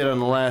did on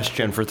the last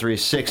gen for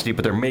 360,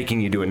 but they're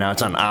making you do it now.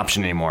 It's not an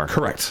option anymore.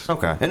 Correct.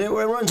 Okay. And it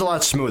runs a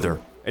lot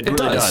smoother. It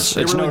really does.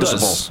 It's really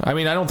noticeable. Does. I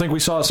mean, I don't think we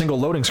saw a single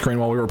loading screen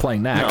while we were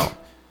playing Knack.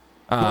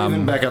 No.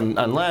 Even back on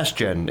last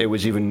gen, it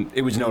was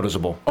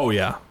noticeable. Oh,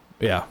 yeah.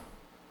 Yeah.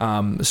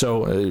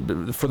 So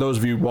for those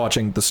of you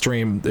watching the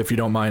stream, if you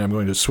don't mind, I'm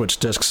going to switch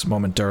discs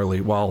momentarily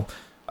while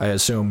I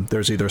assume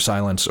there's either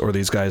silence or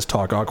these guys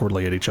talk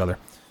awkwardly at each other.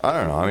 I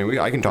don't know. I mean,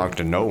 I can talk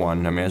to no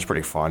one. I mean, it's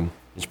pretty fun.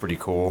 is pretty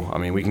cool. I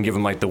mean, we can give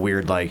him like the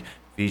weird like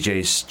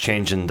VJ's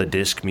changing the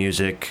disc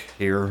music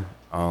here,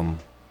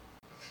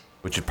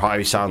 which would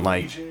probably sound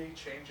like DJ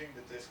changing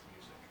the disc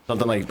music.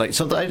 something like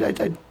something.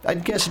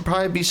 I'd guess it'd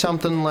probably be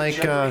something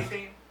like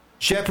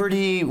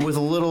Jeopardy with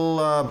a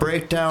little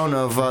breakdown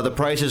of The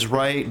Price is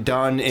Right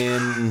done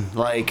in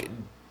like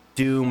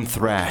doom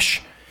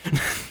thrash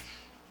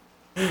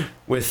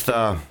with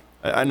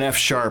an F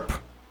sharp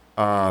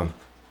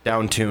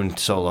down-tuned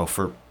solo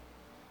for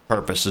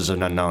purposes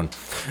of unknown.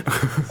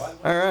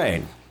 All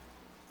right.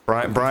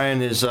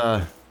 Brian is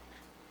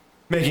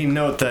making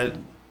note that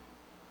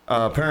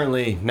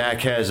apparently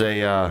Knack has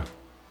a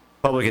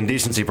public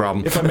indecency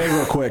problem. If I may,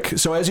 real quick.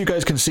 So as you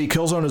guys can see,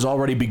 Killzone has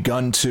already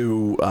begun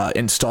to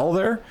install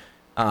there.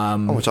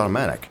 It's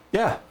automatic.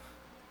 Yeah.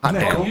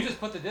 You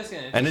just put the disc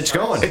in, And it's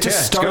going. It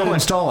just started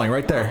installing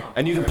right there.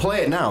 And you can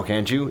play it now,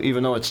 can't you?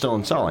 Even though it's still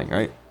installing,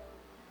 right?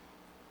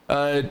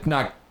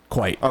 Not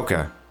quite.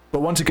 Okay.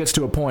 But once it gets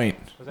to a point,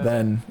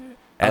 then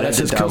that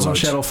says Killzone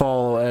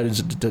Shadowfall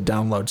adds to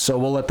download. So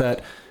we'll let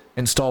that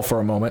install for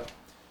a moment.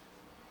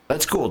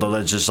 That's cool, though.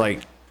 That's just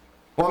like...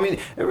 Well, I mean,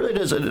 it really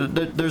does...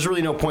 There's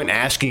really no point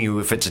asking you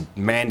if it's a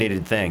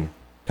mandated thing.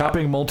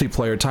 Copying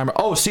multiplayer timer.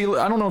 Oh, see,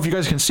 I don't know if you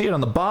guys can see it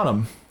on the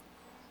bottom.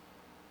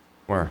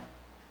 Where?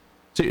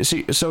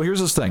 See, so here's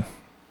this thing.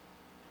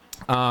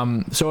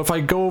 So if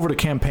I go over to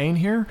campaign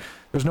here,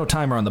 there's no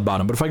timer on the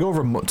bottom. But if I go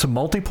over to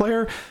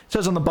multiplayer, it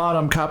says on the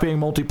bottom, copying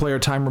multiplayer,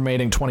 time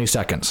remaining 20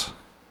 seconds.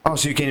 Oh,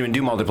 so you can't even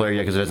do multiplayer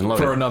yet because it doesn't load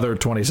For another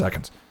 20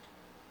 seconds.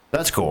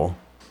 That's cool.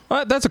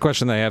 That's a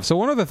question that I have. So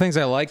one of the things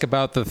I like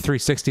about the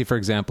 360, for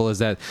example, is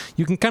that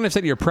you can kind of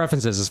set your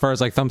preferences as far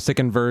as like thumbstick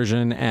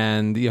inversion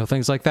and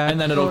things like that. And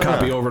then it'll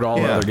copy over to all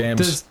the other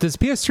games. Does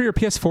PS3 or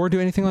PS4 do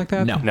anything like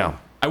that? No.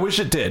 I wish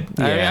it did.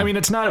 Yeah. I mean,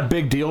 it's not a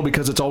big deal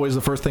because it's always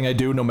the first thing I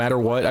do, no matter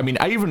what. I mean,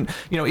 even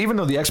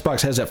though the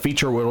Xbox has that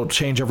feature where it'll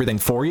change everything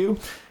for you,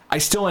 I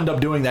still end up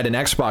doing that in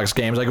Xbox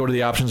games. I go to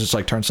the options, it's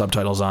like turn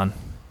subtitles on,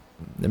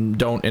 and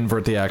don't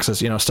invert the axis,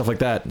 stuff like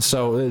that.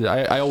 So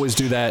I always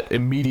do that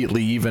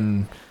immediately,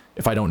 even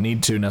if I don't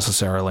need to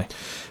necessarily.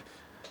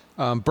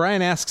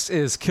 Brian asks,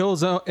 is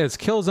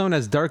Killzone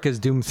as dark as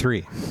Doom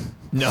 3?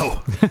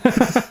 No.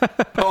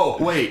 Oh,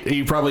 wait.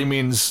 He probably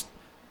means...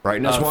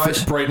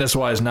 Brightness-wise?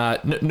 Brightness-wise,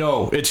 not.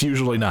 No, it's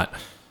usually not.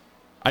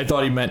 I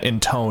thought he meant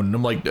in tone.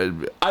 I'm like,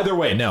 either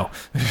way, no.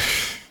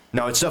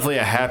 No, it's definitely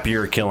a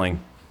happier killing.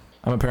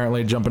 I'm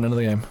apparently jumping into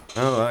the game.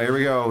 Oh, here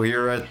we go.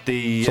 You're at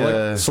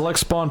the... Select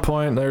spawn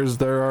point.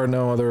 There are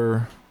no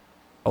other...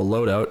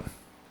 loadout.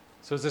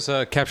 So is this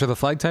a capture the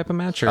flag type of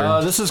match?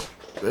 Or? This is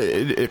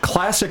a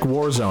classic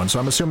Warzone, so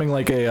I'm assuming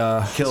like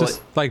a... Kill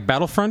it. Like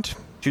Battlefront?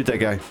 Shoot that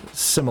guy.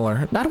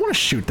 Similar. I don't want to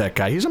shoot that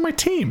guy. He's on my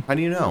team. How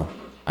do you know?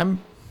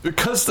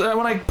 Because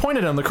when I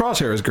pointed him, the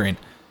crosshair is green.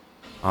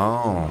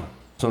 Oh.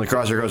 So when the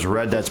crosshair goes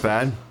red, that's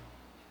bad?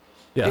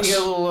 Yes. You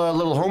get a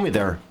little homie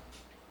there.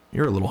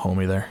 You're a little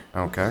homie there.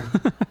 Okay.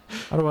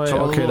 How do I... So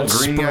okay, the that's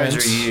green guys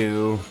sprints. are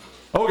you.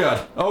 Oh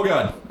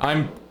god.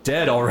 I'm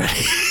dead already.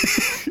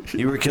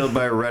 You were killed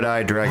by a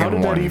red-eyed dragon. How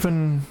did that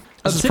even...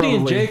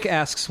 Obsidian Jake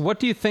asks, what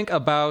do you think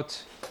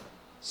about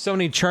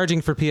Sony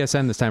charging for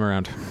PSN this time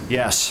around?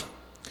 Yes.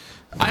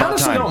 I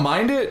honestly don't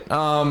mind it.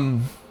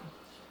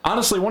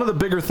 Honestly, one of the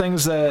biggest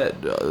things about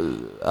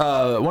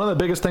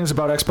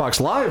Xbox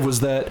Live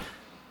was that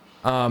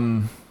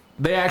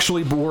they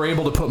actually were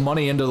able to put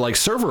money into like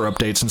server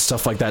updates and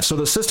stuff like that. So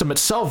the system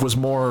itself was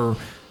more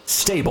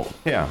stable.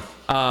 Yeah.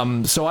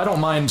 So I don't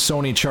mind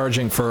Sony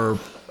charging for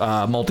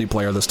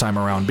multiplayer this time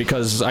around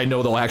because I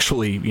know they'll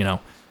actually,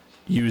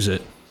 use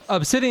it.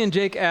 Obsidian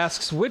Jake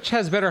asks, which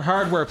has better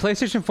hardware,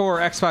 PlayStation 4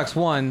 or Xbox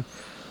One?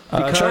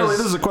 Charlie,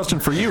 this is a question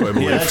for you, I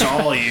believe. Yeah, that's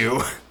all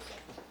you.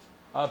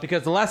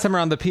 Because the last time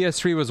around, the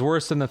PS3 was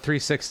worse than the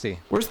 360.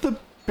 Where's the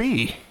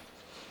B?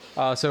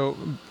 So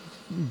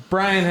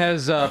Brian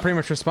has pretty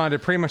much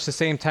responded pretty much the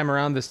same time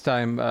around this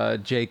time,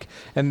 Jake,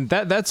 and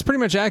that's pretty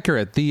much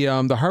accurate. The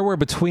hardware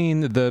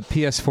between the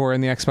PS4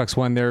 and the Xbox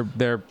One, they're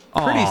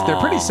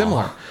pretty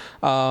similar.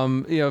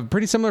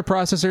 Pretty similar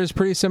processors,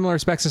 pretty similar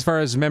specs as far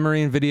as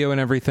memory and video and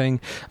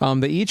everything.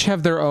 They each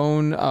have their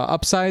own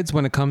upsides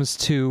when it comes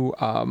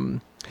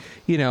to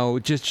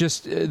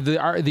just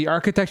the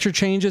architecture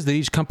changes that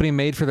each company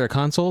made for their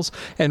consoles,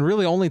 and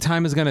really only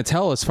time is going to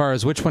tell as far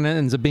as which one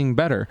ends up being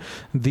better.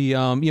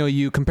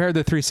 You compare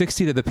the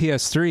 360 to the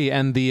PS3,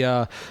 and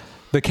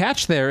the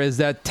catch there is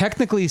that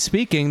technically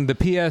speaking, the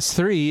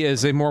PS3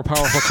 is a more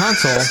powerful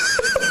console.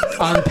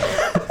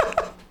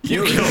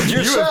 You killed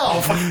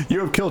yourself. You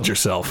have killed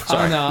yourself.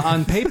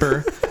 On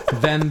paper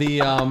than the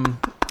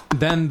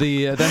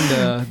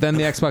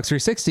Xbox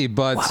 360,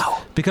 but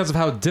because of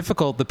how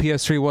difficult the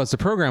PS3 was to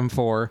program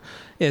for,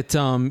 it's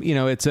a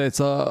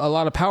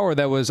lot of power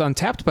that was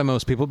untapped by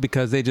most people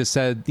because they just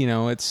said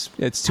it's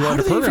too hard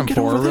to program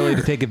for really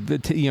to take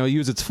it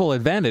use its full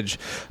advantage.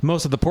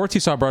 Most of the ports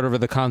you saw brought over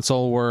the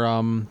console were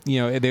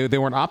they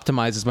weren't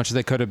optimized as much as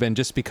they could have been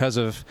just because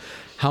of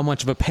how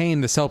much of a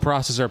pain the cell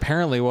processor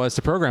apparently was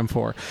to program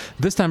for.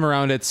 This time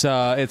around, it's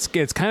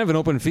kind of an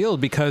open field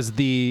because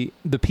the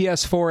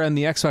PS4 and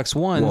the Xbox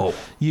One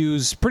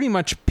use pretty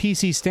much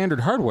PC standard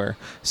hardware.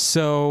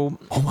 So,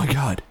 oh my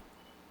god,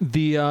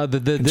 the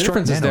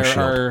differences there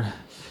are,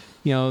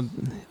 you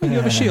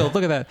have a shield.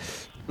 Look at that.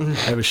 I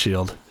have a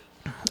shield.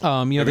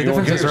 The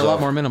differences are a lot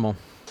more minimal.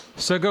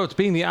 So, Goats,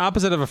 being the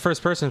opposite of a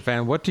first-person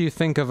fan, what do you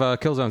think of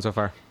Killzone so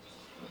far?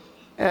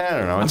 I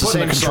don't know. It's the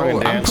same song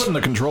and dance. I'm putting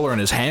the controller in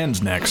his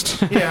hands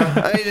next.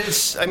 Yeah,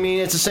 it's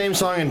the same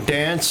song and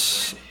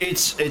dance.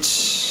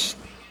 It's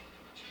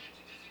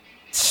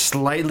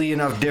slightly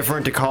enough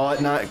different to call it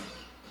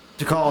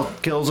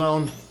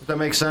Killzone. If that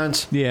makes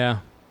sense. Yeah.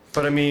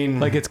 But I mean,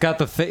 like it's got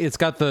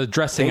the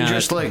dressing.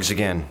 Dangerous legs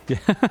again. Yeah.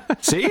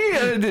 See,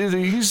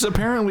 he's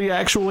apparently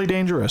actually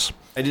dangerous.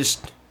 I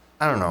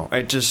don't know.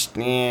 I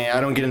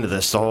don't get into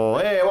this. The whole,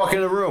 hey, I walk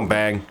into the room,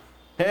 bang.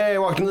 Hey, I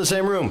walked into the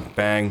same room,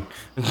 bang.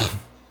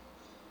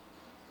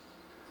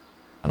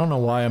 I don't know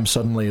why I'm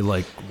suddenly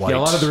like white. Yeah, a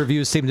lot of the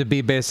reviews seem to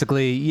be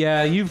basically,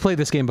 yeah, you've played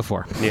this game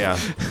before. Yeah.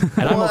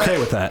 And I'm okay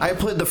with that. I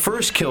played the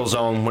first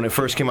Killzone when it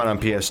first came out on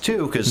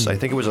PS2 because I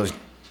think it was like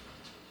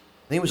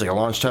a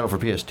launch title for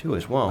PS2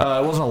 as well.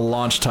 It wasn't a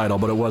launch title,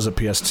 but it was a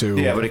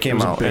PS2. Yeah, but it came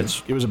out.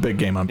 It was a big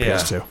game on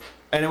PS2.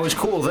 And it was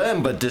cool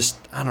then, but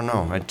I don't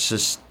know.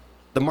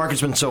 The market's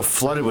been so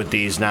flooded with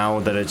these now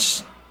that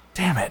it's...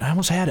 Damn it, I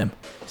almost had him.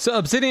 So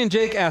Obsidian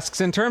Jake asks,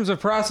 in terms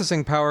of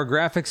processing power,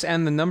 graphics,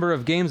 and the number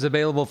of games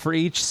available for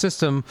each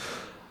system,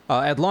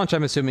 at launch,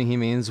 I'm assuming he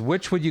means,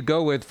 which would you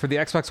go with for the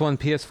Xbox One,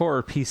 PS4,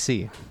 or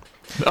PC?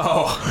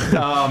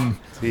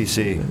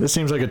 PC. This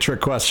seems like a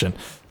trick question.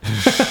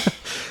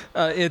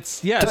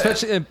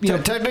 Especially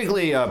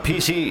technically,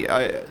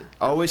 PC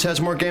always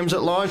has more games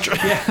at launch.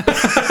 Yeah.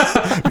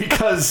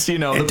 Because the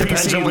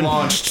PC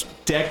launched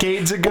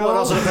decades ago. Well, it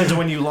also depends on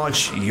when you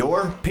launch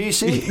your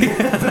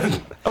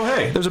PC. Oh,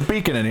 hey, there's a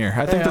beacon in here.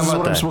 I think this is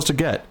what I'm supposed to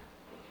get.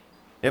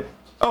 Yep.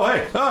 Oh,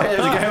 hey. There's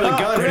a guy with a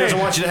gun who doesn't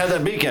want you to have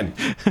that beacon.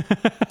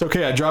 It's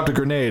okay. I dropped a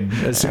grenade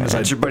as soon as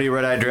That's your buddy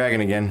Red Eye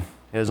Dragon again.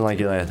 He doesn't like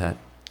you like that.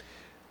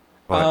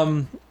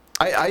 But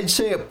I'd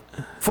say a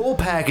full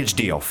package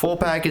deal.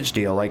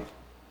 Like,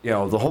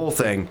 the whole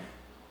thing.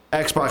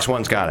 Xbox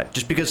One's got it.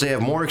 Just because they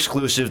have more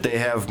exclusive, they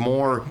have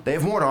more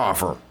to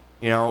offer.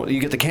 You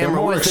get the camera. They're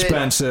more with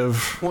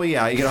expensive. Well,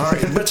 yeah, you get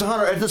 100, but it's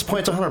 100 at this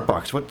point. It's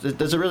 $100. What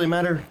does it really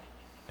matter?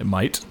 It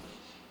might.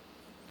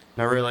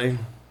 Not really.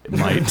 It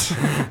might.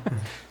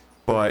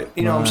 But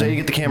what I'm saying, you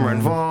get the camera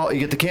involved, you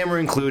get the camera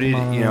included.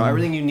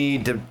 Everything you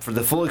need for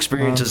the full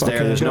experience is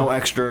there. There's no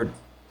extra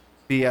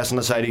BS on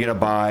the side you gotta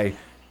buy.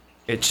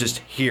 It's just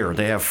here.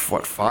 They have 4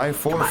 or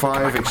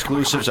 5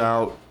 exclusives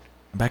out.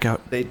 Back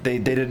out. They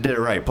did it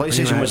right.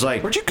 PlayStation was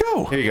like, where'd you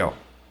go? Here you go.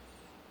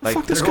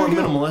 Like, they're going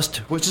minimalist,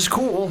 which is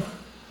cool,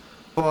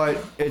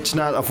 but it's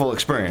not a full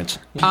experience.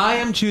 I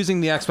am choosing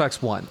the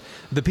Xbox One.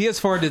 The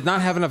PS4 did not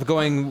have enough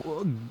going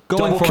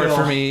Double for kill. it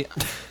for me.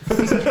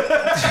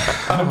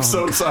 I'm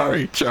so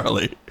sorry,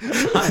 Charlie.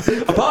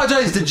 I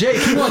apologize to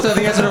Jake. He wants to have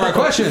the answer to our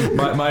question.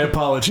 My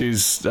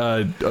apologies,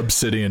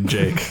 Obsidian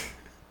Jake.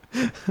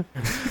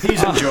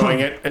 He's enjoying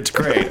it. It's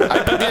great.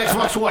 I put the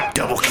Xbox One.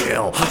 Double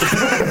kill.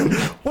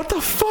 What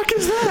the fuck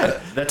is that?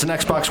 That's an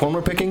Xbox One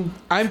we're picking?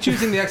 I'm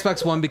choosing the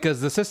Xbox One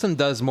because the system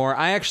does more.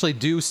 I actually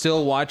do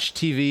still watch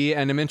TV,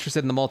 and I'm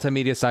interested in the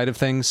multimedia side of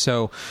things.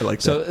 So I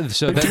like that.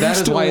 So that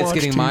is why it's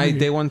getting my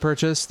day one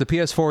purchase. The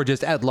PS4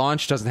 just at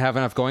launch doesn't have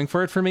enough going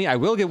for it for me. I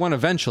will get one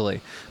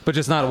eventually, but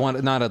just not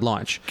at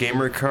launch.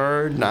 Gamer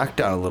card knocked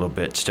down a little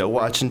bit. Still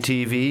watching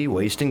TV,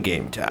 wasting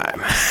game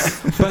time.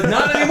 But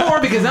not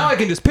anymore, because now I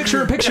can just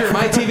picture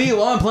my TV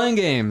while I'm playing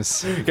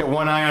games. Got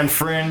one eye on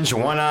Fringe,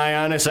 one eye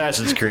on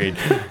Assassin's Creed.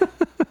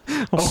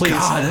 Please.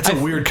 God, that's a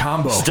weird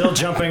combo. Still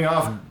jumping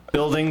off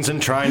buildings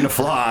and trying to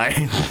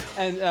fly.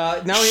 And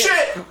now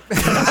Shit!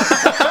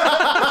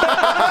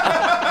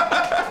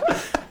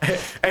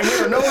 And we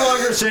are no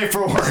longer safe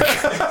for work.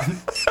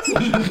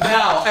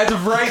 Now, as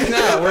of right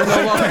now, we're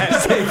no longer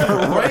safe for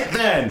work. Right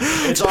then,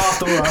 it's off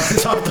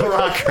the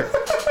rocker.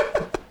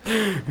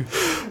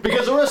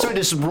 Because the rest of it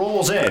just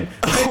rolls in.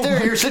 Right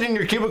there, you're sitting in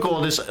your cubicle,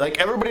 and just like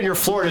everybody in your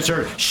floor just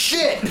heard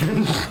shit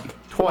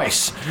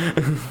twice.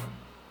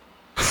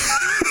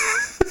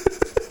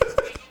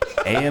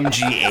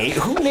 AMG8?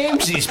 Who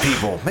names these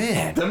people?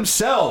 Man.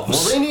 Themselves.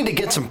 Well, they need to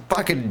get some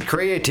fucking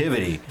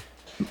creativity.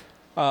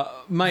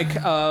 Mike,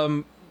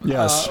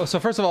 yes. So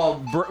first of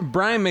all,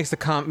 Brian makes a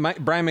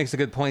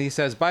good point. He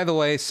says, by the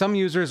way, some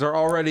users are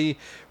already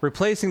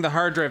replacing the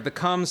hard drive that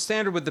comes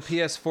standard with the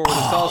PS4 with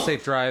a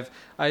solid-state drive.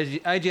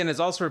 IGN is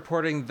also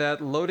reporting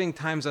that loading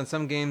times on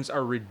some games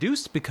are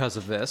reduced because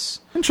of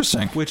this.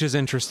 Interesting. Which is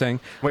interesting.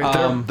 Wait,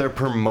 they're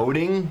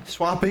promoting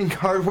swapping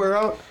hardware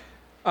out?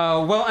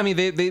 Well, I mean,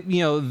 the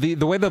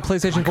way the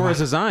PlayStation 4 is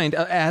designed,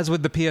 as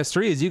with the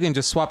PS3, is you can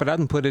just swap it out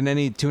and put in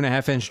any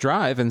 2.5-inch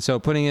drive, and so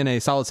putting in a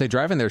solid-state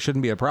drive in there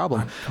shouldn't be a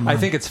problem. I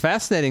think it's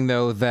fascinating,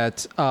 though,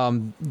 that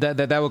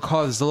that would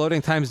cause the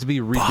loading times to be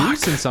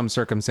reduced in some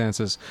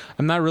circumstances.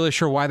 I'm not really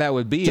sure why that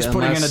would be. Just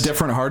putting in a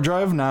different hard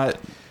drive, not.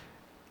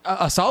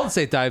 a solid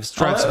state drive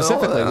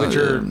specifically, which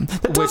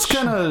does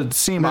kind of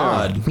seem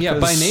odd. Yeah,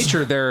 by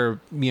nature they're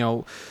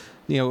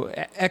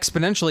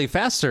exponentially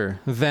faster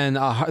than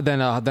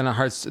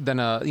a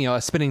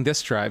spinning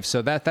disk drive.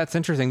 So that's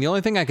interesting. The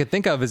only thing I could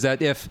think of is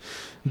that if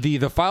the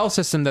file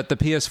system that the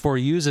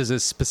PS4 uses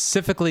is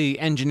specifically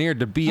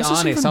engineered to be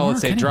on a solid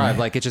state drive,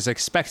 like it just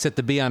expects it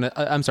to be on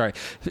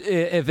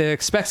if it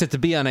expects it to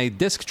be on a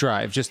disk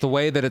drive, just the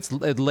way that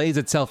it lays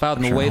itself out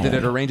and the way that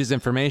it arranges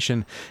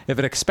information, if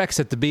it expects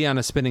it to be on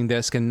a spinning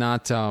disk and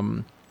not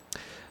on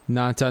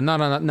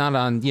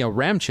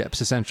RAM chips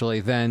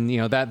essentially, then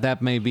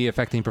that may be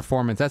affecting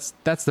performance.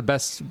 That's the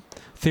best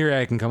theory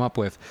I can come up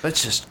with.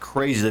 That's just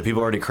crazy that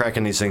people are already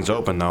cracking these things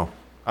open, though.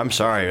 I'm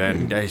sorry,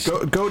 man.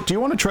 Go. Do you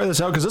want to try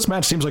this out? Because this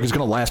match seems like it's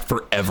going to last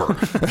forever.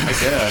 I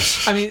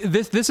guess. I mean,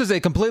 this is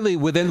a completely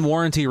within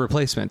warranty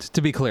replacement.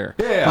 To be clear.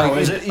 Yeah.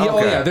 Is it? Okay. Oh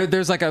yeah.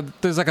 There's like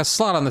a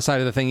slot on the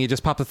side of the thing. You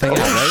just pop the thing out,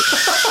 right?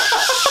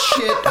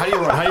 Shit. How do you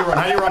run?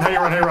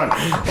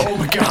 Oh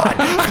my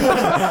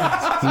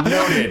god.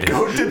 Noted.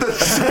 Goat did the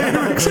same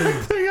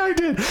exact thing I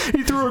did.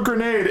 He threw a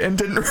grenade and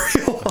didn't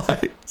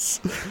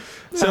realize.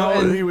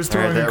 He was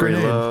throwing a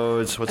grenade.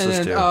 Reloads. What's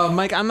this do?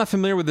 Mike, I'm not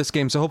familiar with this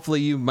game, so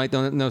hopefully you might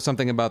know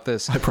something about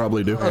this. I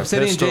probably do.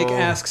 Obsidian Jake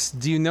asks,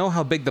 do you know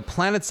how big the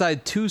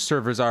PlanetSide 2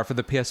 servers are for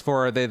the PS4?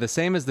 Are they the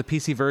same as the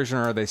PC version,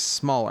 or are they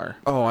smaller?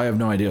 Oh, I have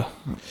no idea.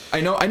 I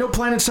know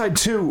PlanetSide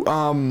 2,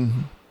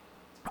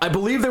 I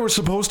believe they were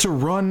supposed to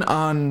run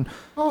on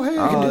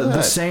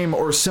the same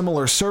or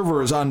similar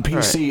servers on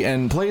PC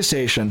and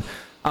PlayStation.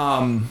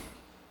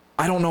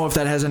 I don't know if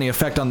that has any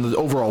effect on the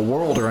overall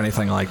world or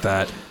anything like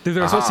that. They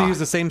were supposed to use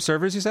the same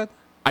servers, you said?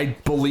 I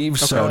believe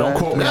so. Don't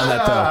quote me on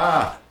that,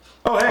 though.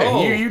 Oh,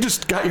 hey, you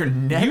just got your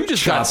neck You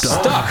just got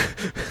stuck.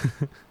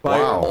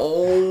 Wow.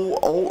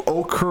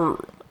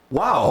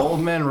 Wow.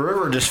 Old Man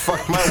River just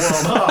fucked my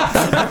world up.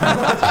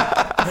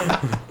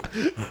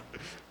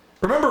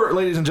 Remember,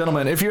 ladies and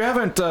gentlemen, if you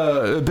haven't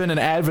been an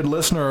avid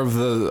listener of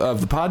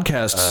the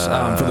podcasts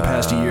for the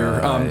past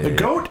year, the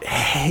Goat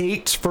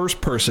hates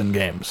first-person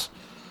games.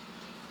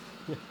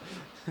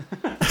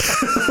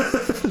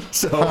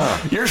 So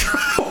you're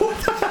what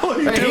the hell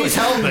are you doing? He's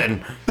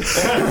helping.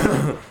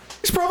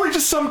 He's probably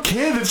just some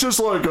kid that's just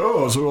like,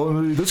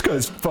 so this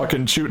guy's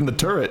fucking shooting the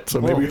turret,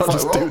 so maybe I'll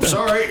just do that.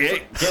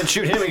 Sorry, can't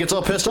shoot him. He gets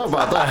all pissed off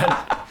about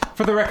that.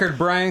 For the record,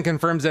 Brian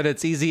confirms that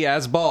it's easy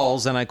as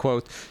balls, and I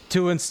quote,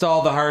 to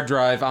install the hard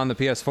drive on the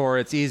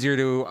PS4. It's easier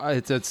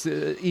it's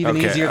even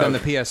easier than the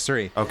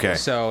PS3. Okay.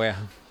 So, yeah.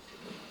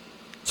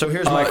 So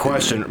here's my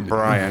question,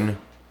 Brian.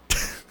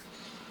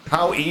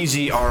 How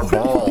easy are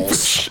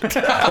balls?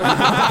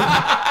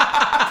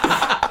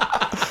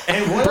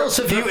 And what else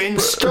have you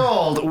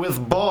installed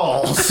with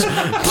balls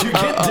to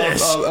get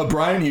this?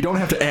 Brian, you don't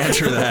have to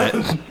answer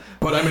that.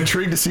 But I'm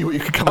intrigued to see what you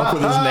can come up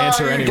with as an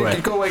answer anyway.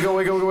 Go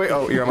away.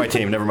 Oh, you're on my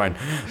team. Never mind.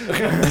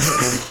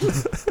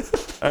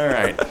 All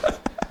right.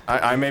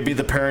 I may be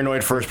the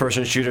paranoid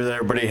first-person shooter that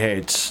everybody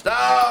hates.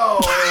 Oh,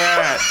 look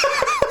at that.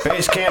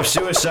 Base camp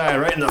suicide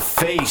right in the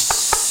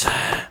face.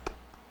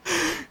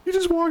 You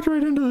just walked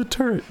right into the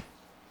turret.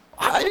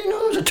 I didn't know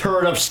there was a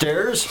turret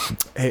upstairs.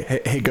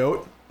 Hey,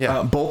 Goat.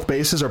 Yeah. Both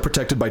bases are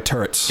protected by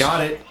turrets.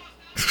 Got it.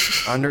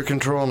 Under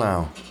control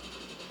now.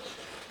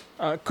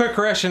 Quick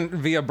correction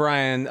via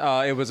Brian.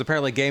 It was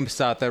apparently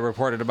GameStop that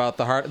reported about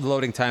the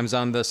loading times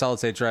on the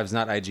solid-state drives,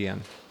 not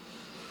IGN.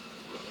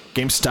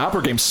 GameStop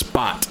or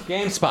GameSpot?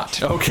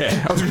 GameSpot.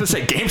 Okay. I was going to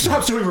say,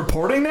 GameStop's doing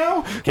reporting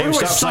now?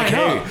 GameStop's like,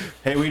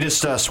 hey, we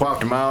just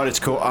swapped them out. It's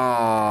cool.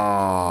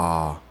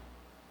 Ah.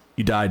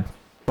 He died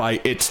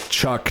by It's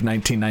Chuck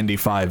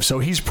 1995. So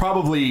he's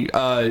probably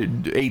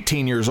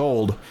 18 years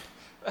old.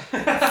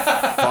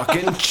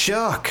 Fucking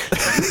Chuck.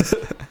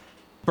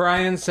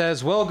 Brian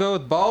says, well, go,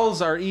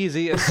 balls are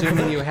easy,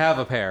 assuming you have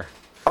a pair.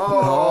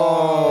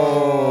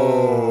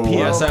 Oh.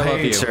 P.S. I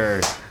love you.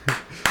 Sir.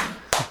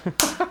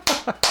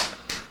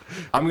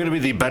 I'm going to be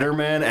the better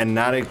man and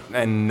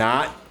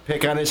not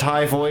pick on his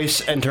high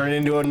voice and turn it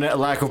into a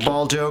lack of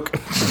ball joke.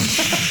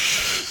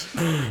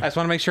 I just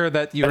want to make sure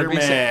that you heard me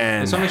say. I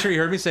just want to make sure you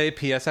heard me say,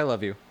 "P.S. I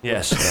love you."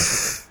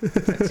 Yes.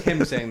 It's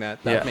him saying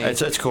that, not me.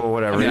 It's cool.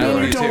 Whatever. I mean, I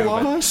love you don't too,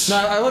 love us? No,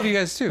 I love you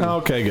guys too.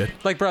 Okay, good.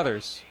 Like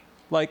brothers,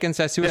 like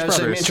incestuous So me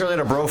brothers. and Charlie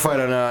had a bro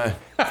fight on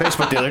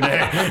Facebook the other day.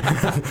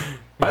 Am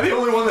I the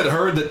only one that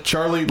heard that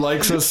Charlie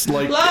likes us?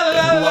 Like,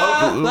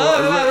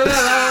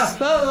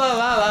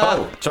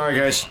 Oh, sorry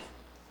guys.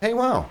 Hey,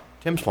 wow,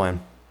 Tim's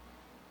playing.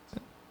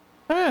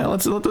 Yeah,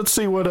 let's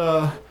see what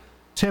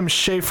Tim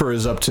Schafer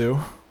is up to.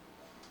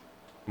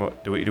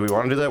 What, do we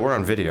want to do that? We're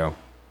on video.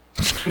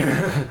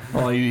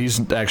 Well,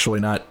 he's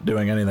actually not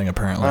doing anything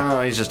apparently.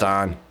 Oh, he's just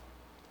on.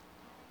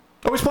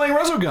 Oh, he's playing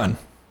Resogun.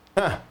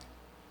 Huh.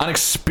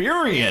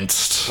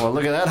 Unexperienced. Well,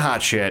 look at that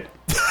hot shit.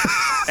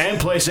 And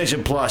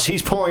PlayStation Plus.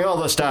 He's pulling all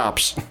the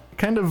stops.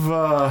 Kind of.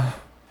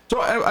 So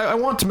I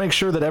want to make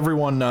sure that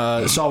everyone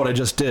saw what I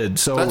just did.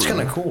 So that's kind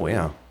of cool.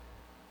 Yeah.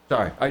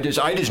 Sorry, I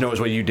just noticed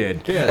what you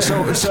did. Yeah.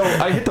 So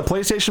I hit the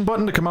PlayStation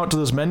button to come out to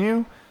this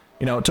menu.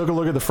 Took a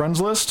look at the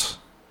friends list.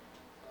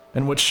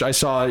 in which I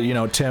saw,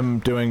 Tim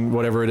doing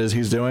whatever it is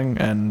he's doing,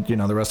 and,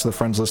 the rest of the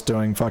friends list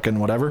doing fucking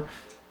whatever.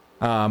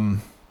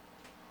 And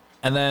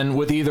then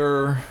with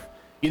either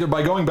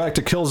by going back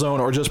to Killzone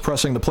or just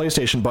pressing the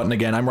PlayStation button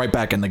again, I'm right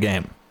back in the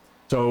game.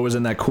 So it was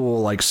in that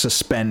cool, like,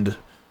 suspend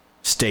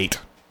state.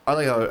 I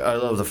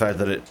love the fact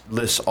that it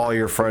lists all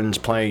your friends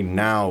playing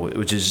now,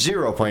 which is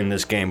 0 playing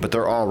this game, but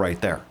they're all right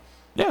there.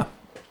 Yeah.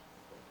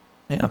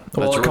 Yeah.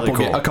 Well,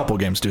 a couple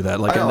games do that.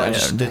 Like,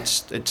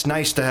 it's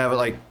nice to have it,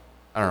 like,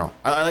 I don't know.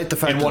 I like the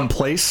fact in one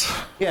place.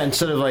 Yeah,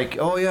 instead of like,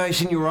 oh yeah, I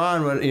seen you were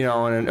on,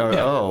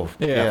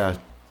 yeah.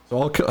 So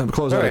I'll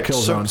close out of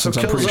Killzone since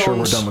I'm pretty sure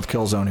we're done with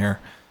Killzone here.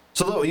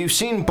 So you've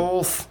seen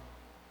both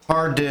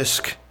hard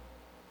disk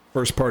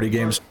first party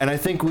games, and I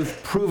think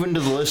we've proven to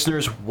the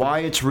listeners why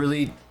it's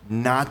really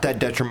not that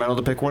detrimental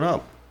to pick one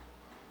up.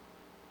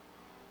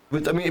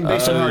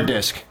 Based on hard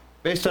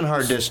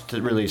disk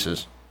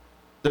releases,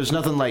 there's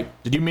nothing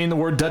like. Did you mean the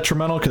word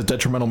detrimental? Because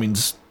detrimental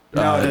means.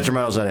 No,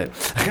 detrimental's not it.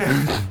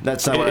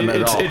 That's not what I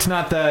meant at all. It's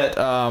not that. It's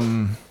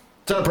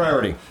not a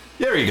priority.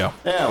 There you go.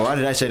 Yeah, why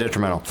did I say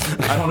detrimental?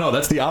 I don't know.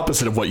 That's the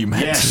opposite of what you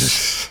meant.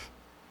 Yes.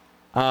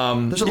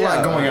 There's a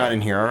lot going on in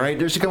here, all right?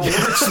 There's a couple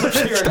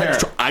words here and there.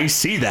 I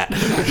see that.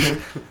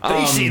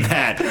 They see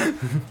that.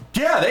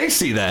 Yeah, they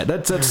see that.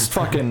 That's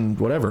fucking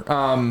whatever.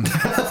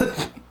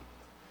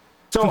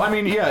 So, I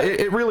mean, yeah,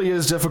 it really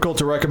is difficult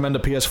to recommend a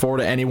PS4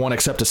 to anyone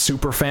except a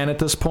super fan at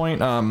this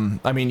point.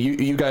 I mean,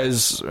 you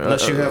guys...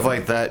 Unless you have,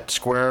 like, that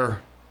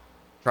square,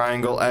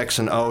 triangle, X,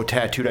 and O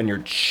tattooed on your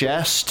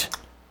chest.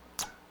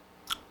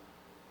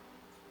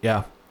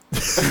 Yeah.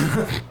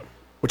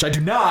 Which I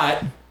do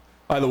not,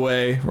 by the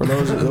way, for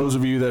those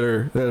of you that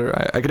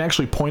are I can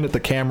actually point at the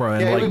camera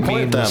and,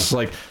 like, memes,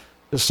 like,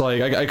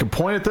 I could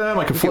point at them,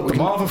 I could flip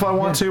them off if I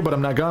want to, but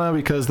I'm not gonna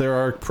because there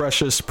are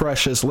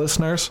precious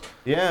listeners.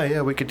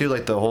 Yeah, we could do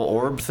like the whole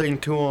orb thing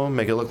to them,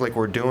 make it look like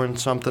we're doing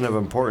something of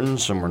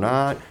importance, and we're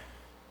not.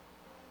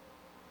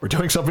 We're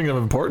doing something of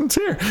importance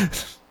here?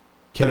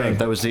 Kidding.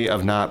 That was the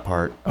of not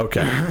part.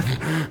 Okay.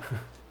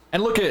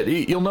 And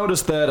you'll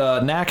notice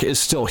that Knack is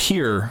still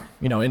here,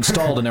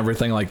 installed and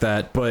everything like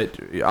that, but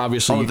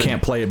obviously you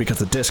can't play it because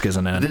the disc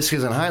isn't in. The disc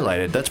isn't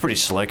highlighted. That's pretty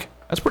slick.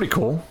 That's pretty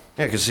cool.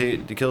 Yeah, because the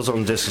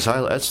Killzone disc is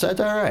highlighted. That's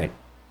all right.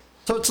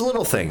 So it's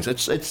little things.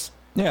 It's the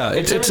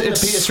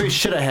PS3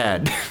 should have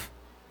had.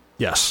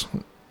 Yes.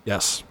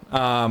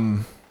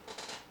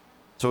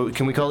 So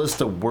can we call this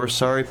the worst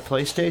sorry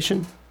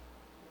PlayStation?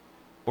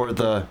 Or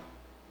the...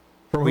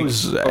 From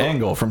whose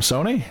angle? From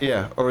Sony?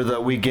 Yeah, or the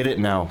we get it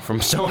now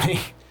from Sony.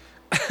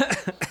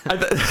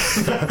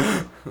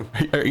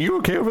 Are you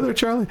okay over there,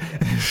 Charlie?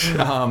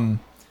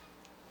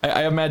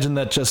 I imagine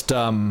that just...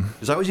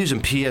 Because I was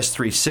using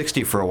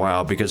PS360 for a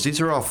while, because these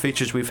are all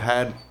features we've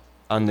had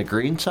on the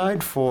green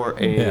side for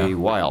a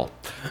while.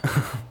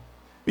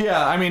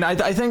 Yeah, I mean,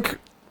 I think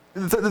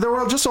there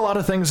were just a lot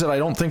of things that I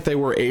don't think they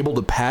were able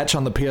to patch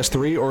on the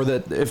PS3, or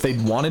that if they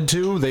wanted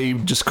to, they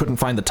just couldn't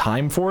find the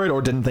time for it,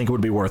 or didn't think it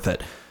would be worth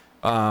it.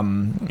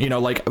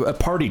 Like a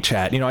party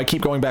chat. I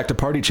keep going back to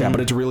party chat,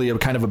 but it's really a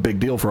kind of a big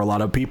deal for a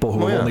lot of people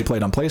who have only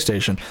played on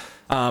PlayStation.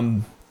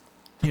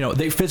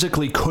 They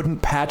physically couldn't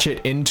patch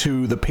it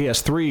into the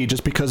PS3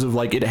 just because of,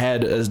 like, it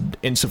had an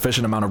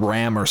insufficient amount of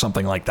RAM or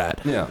something like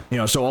that.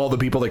 Yeah. So all the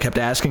people that kept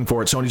asking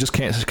for it, Sony just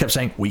kept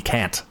saying, we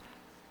can't.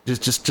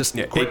 Just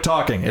quit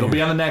talking. It'll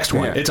be on the next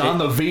one. It's on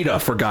the Vita,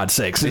 for God's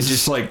sakes. It's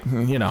just like,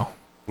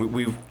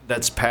 we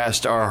that's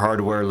past our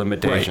hardware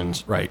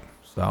limitations. Right.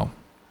 So.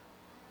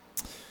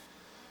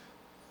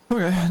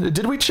 Okay.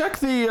 Did we check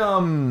the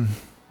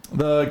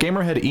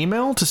Gamerhead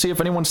email to see if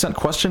anyone sent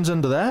questions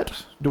into that?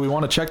 Do we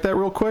want to check that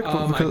real quick?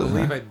 I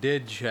believe I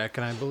did check,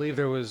 and I believe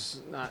there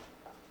was not.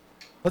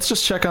 Let's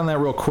just check on that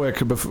real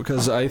quick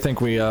because I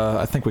think we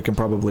can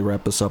probably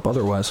wrap this up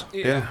otherwise.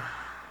 Yeah.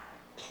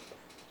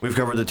 We've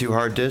covered the 2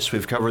 hard disks.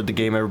 We've covered the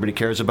game everybody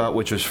cares about,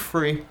 which was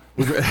free.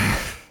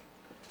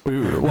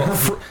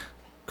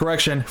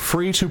 Correction,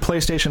 free to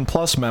PlayStation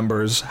Plus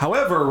members.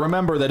 However,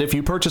 remember that if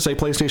you purchase a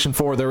PlayStation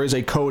 4, there is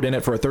a code in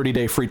it for a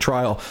 30-day free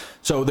trial.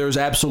 So there's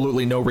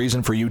absolutely no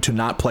reason for you to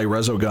not play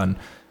Resogun.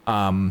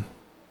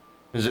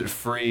 Is it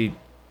free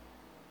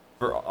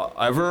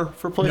forever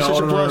for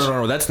PlayStation Plus?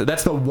 No.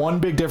 That's the one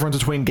big difference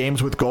between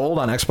games with gold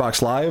on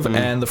Xbox Live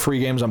and the free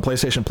games on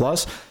PlayStation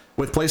Plus.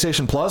 With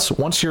PlayStation Plus,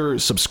 once your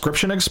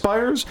subscription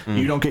expires,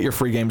 you don't get your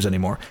free games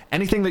anymore.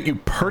 Anything that you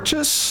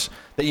purchase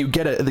that you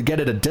get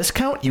at a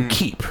discount, you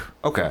keep.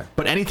 Okay.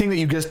 But anything that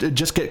you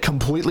just get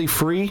completely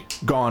free,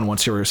 gone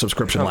once your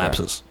subscription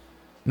lapses.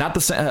 Not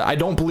the same. I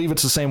don't believe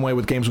it's the same way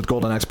with games with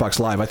gold on Xbox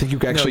Live. I think you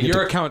actually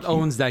your account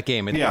owns that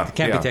game. It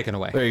can't be taken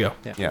away. There you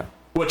go. Yeah.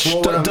 Which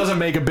doesn't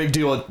make a big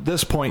deal at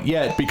this point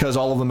yet because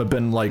all of them have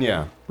been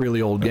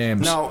really old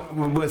games. Now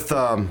with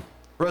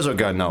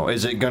Resogun, though,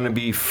 is it going to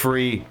be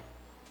free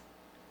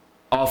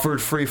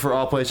offered free for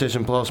all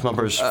PlayStation Plus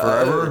members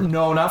forever?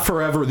 No, not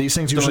forever. These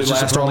things usually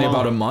last only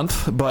about a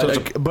month,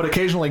 but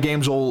occasionally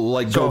games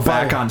will go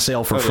back on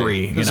sale for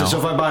free. You know? So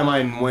if I buy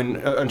mine when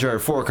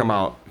Uncharted 4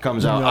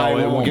 comes out,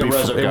 I won't get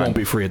Resogun. It won't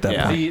be free at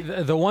that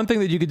point. The one thing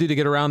that you could do to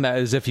get around that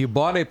is if you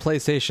bought a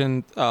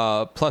PlayStation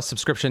Plus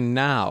subscription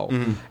now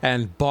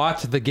and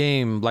bought the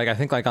game, like I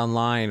think like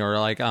online or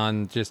like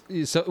on just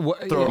throw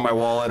it in my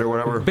wallet or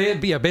whatever.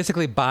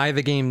 Basically buy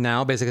the game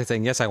now, basically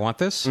saying yes, I want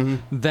this.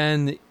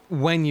 Then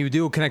when you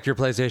do connect your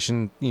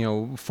PlayStation,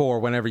 4,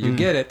 whenever you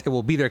get it, it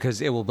will be there because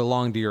it will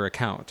belong to your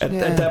account.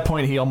 At that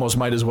point, he almost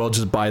might as well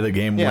just buy the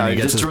game when he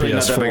gets his really PS4.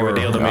 Not that big of a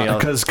deal to me.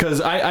 Because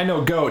I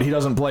know Goat, he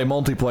doesn't play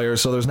multiplayer,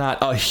 so there's not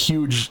a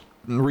huge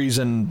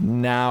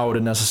reason now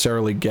to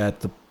necessarily get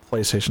the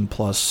PlayStation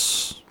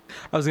Plus.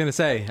 I was going to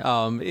say,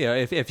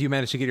 if you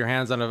manage to get your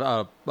hands on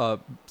a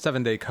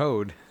 7-day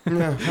code.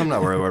 Yeah, I'm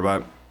not worried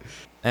about it.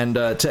 And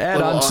to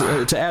add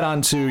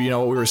on to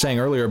what we were saying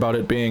earlier about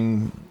it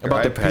being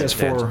about the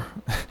PS4,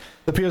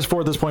 the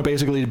PS4 at this point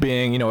basically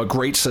being a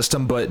great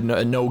system but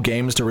no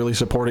games to really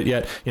support it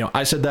yet.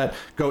 I said that,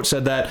 Goat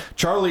said that,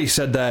 Charlie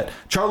said that.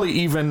 Charlie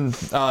even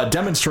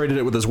demonstrated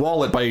it with his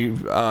wallet by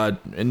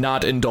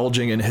not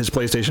indulging in his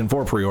PlayStation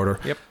 4 pre-order.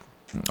 Yep.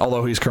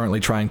 Although he's currently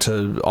trying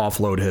to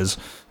offload his.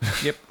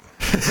 Yep.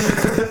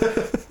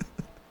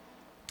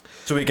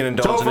 So we can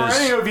indulge. So for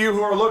any of you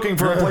who are looking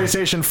for a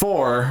PlayStation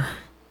 4.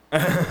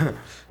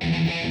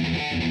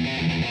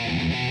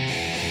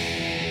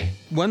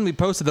 When we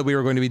posted that we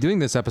were going to be doing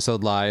this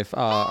episode live,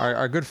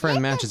 our good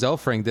friend Manches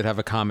Elfring did have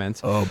a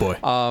comment. Oh boy.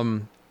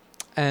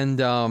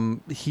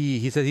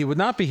 He said he would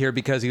not be here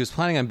because he was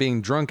planning on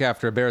being drunk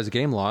after a Bears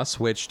game loss,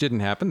 which didn't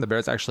happen. The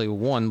Bears actually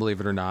won, believe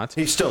it or not.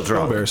 He's still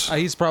drunk.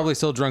 He's probably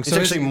still drunk. He's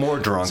actually more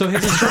drunk. So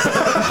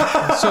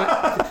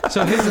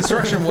his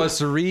instruction was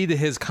to read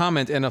his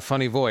comment in a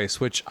funny voice,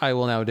 which I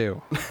will now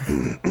do.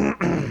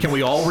 Can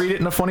we all read it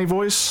in a funny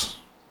voice?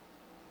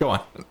 Go on.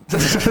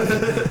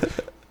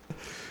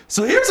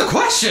 So here's a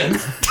question.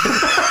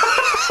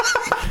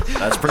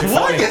 That's pretty funny.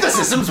 Why get the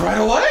systems right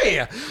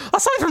away?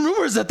 Aside from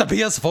rumors that the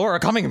PS4 are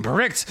coming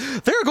bricked,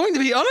 there are going to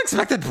be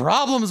unexpected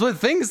problems with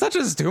things such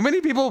as too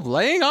many people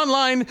playing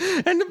online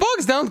and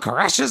bugs down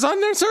crashes on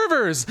their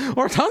servers,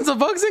 or tons of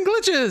bugs and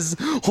glitches.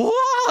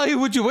 Why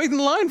would you wait in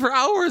line for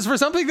hours for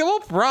something that will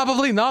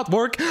probably not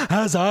work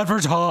as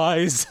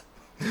advertised?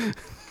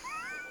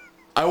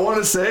 I want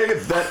to say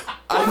that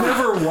I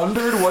never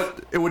wondered what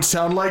it would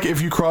sound like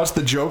if you crossed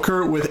the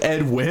Joker with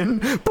Ed Wynn,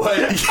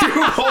 but you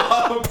pull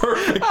out a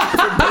perfect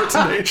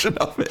impersonation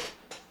of it.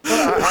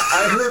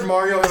 I heard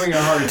Mario having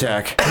a heart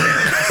attack.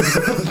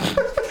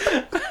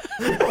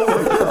 Oh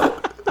my God.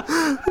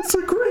 It's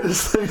the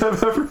greatest thing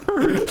I've ever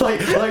heard.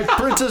 Like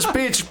Princess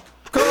Peach,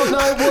 call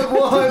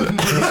 911.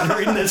 He's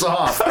reading this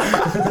off.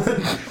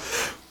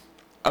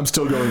 I'm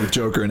still going with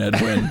Joker and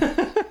Ed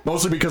Wynn.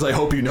 Mostly because I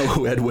hope you know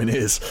who Ed Wynn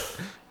is.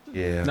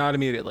 Yeah. Not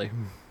immediately.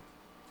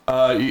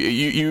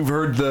 You've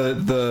heard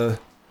the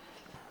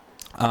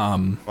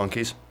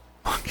Monkeys.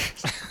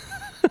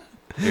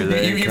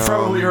 You've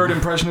probably heard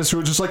impressionists who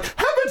are just like,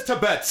 heavens to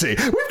Betsy, we've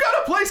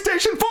got a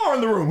PlayStation 4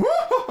 in the room.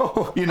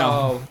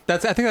 I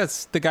think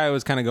that's the guy I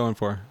was kind of going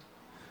for.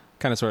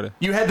 Kind of, sort of.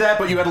 You had that,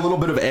 but you had a little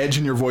bit of edge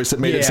in your voice that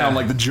made it sound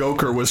like the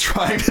Joker was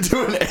trying to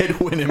do an Ed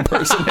Wynn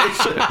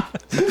impersonation.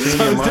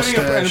 I was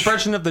doing an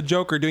impression of the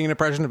Joker doing an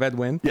impression of Ed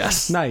Wynn.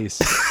 Yes. Nice.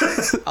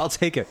 I'll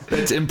take it.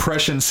 It's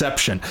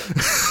impressionception.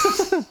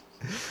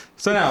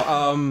 So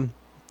now,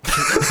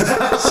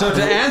 so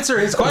to answer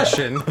his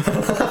question...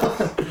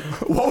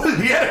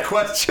 He had a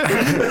question.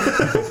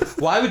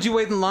 Why would you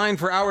wait in line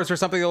for hours for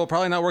something that will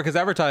probably not work as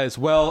advertised?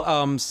 Well,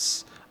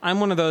 I'm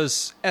one of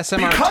those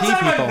SMRT because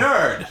I'm people. A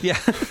nerd. Yeah.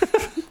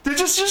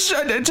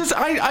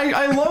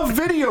 I love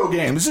video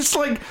games. It's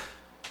like,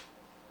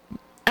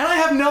 and I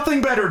have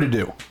nothing better to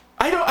do.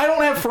 I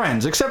don't have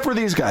friends except for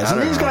these guys,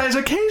 and these guys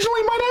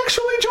occasionally might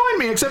actually join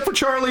me, except for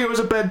Charlie, who was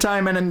at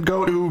bedtime, and then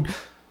Goat, who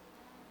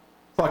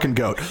fucking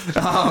Goat.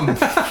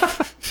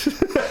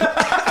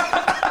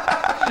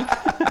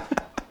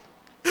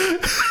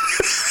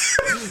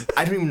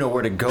 I don't even know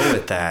where to go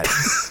with that.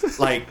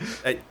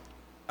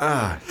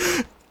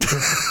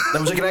 That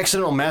was like an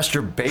accidental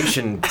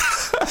masturbation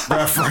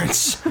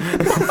reference.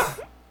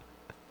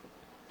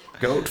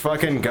 Goat,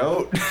 fucking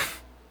Goat.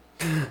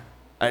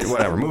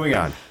 Whatever, moving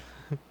on.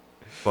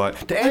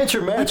 But to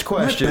answer Matt's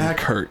question... My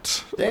back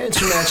hurts. To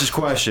answer Matt's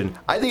question,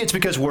 I think it's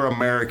because we're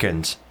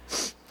Americans.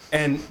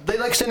 And they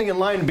like standing in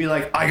line and be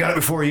like, I got it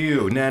before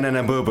you. Nah,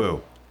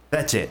 boo-boo.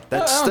 That's it. I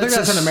don't think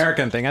that's an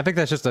American thing. I think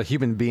that's just a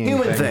human being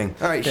thing.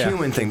 All right,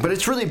 human thing. But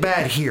it's really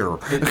bad here.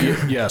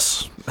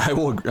 Yes. I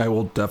will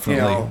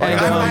definitely... I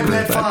have an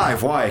iPad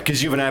 5. Why?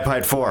 Because you have an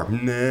iPad 4.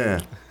 Nah.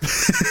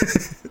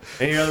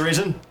 Any other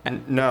reason?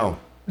 No.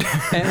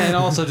 and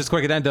also, just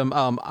quick addendum,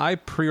 I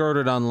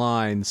pre-ordered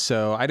online,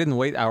 so I didn't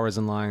wait hours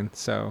in line,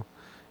 so...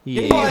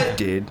 Yeah, you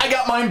did. I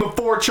got mine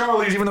before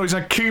Charlie's, even though he's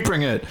not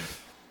keeping it.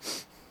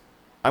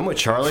 I'm with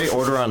Charlie,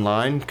 order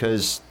online,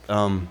 because...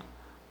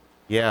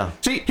 Yeah.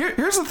 See,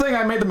 here's the thing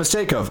I made the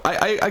mistake of.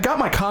 I got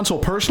my console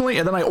personally,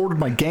 and then I ordered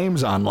my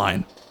games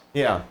online.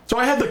 Yeah. So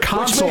I had the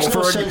console Which makes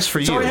no sense for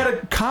you. So I had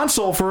a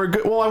console for a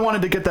good. Well, I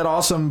wanted to get that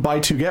awesome buy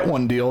two get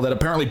one deal that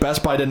apparently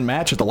Best Buy didn't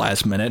match at the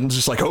last minute, and it's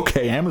just like,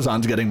 okay,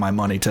 Amazon's getting my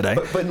money today.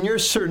 But in your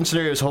certain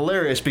scenario, it's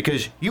hilarious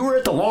because you were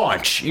at the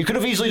launch. You could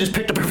have easily just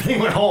picked up everything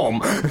and went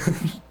home.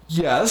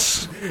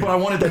 Yes, but I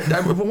wanted that.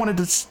 I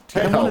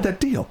wanted that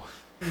deal.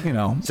 You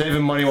know,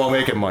 saving money while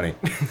making money.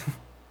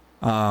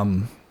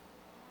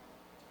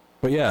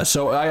 But yeah,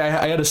 so I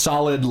had a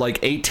solid like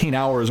 18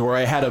 hours where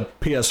I had a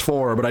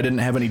PS4, but I didn't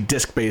have any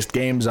disc-based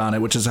games on it,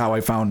 which is how I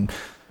found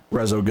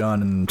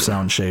Resogun and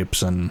Sound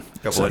Shapes and a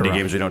couple indie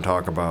games we don't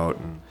talk about.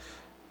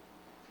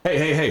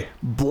 Hey!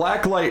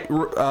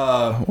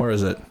 Blacklight, where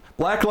is it?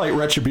 Blacklight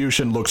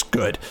Retribution looks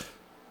good.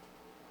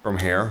 From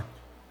here.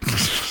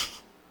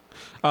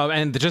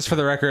 And just for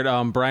the record,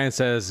 Brian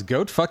says,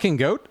 "Goat fucking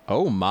goat."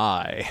 Oh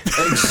my!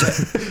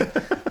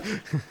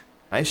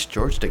 Nice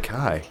George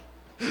Takei.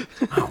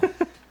 Wow.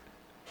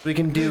 We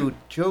can do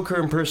Joker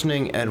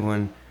impersonating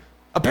Edwin.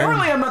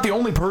 Apparently, I'm not the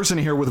only person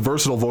here with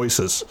versatile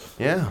voices.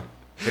 Yeah.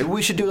 Maybe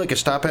we should do like a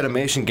stop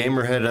animation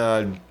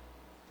Gamerhead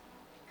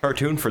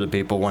cartoon for the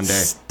people one day.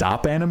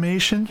 Stop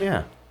animation?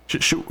 Yeah.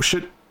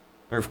 Should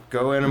or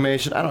go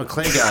animation. I don't know,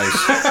 Clay guys.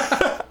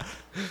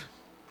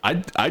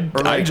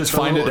 I just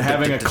find it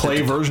having a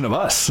Clay version of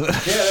us. Yeah,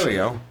 there we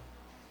go.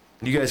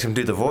 You guys can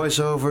do the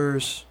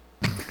voiceovers.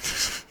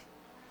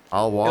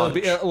 I'll watch.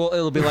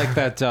 It'll be like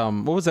that.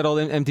 What was that old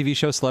MTV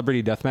show,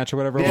 Celebrity Deathmatch or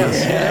whatever it was?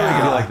 Yeah.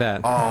 It'll be like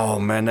that. Oh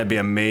man, that'd be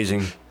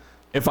amazing.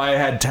 If I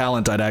had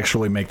talent, I'd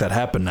actually make that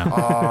happen now.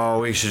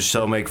 Oh, we should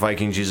still make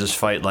Viking Jesus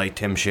fight like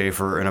Tim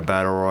Schafer in a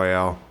battle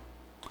royale.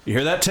 You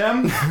hear that,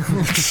 Tim?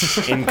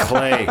 In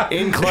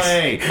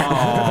clay.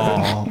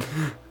 Oh.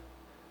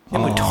 He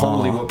would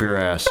totally whoop your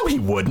ass. No, he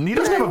wouldn't. He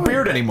doesn't have a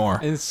beard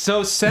anymore. And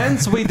so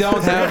since we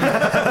don't have...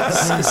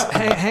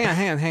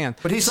 hang on.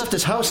 But he's left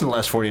his house in the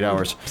last 48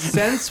 hours.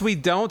 Since we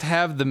don't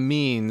have the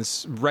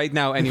means, right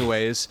now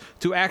anyways,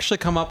 to actually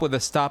come up with a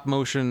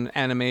stop-motion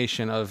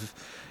animation of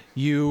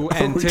you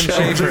and Tim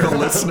Schafer the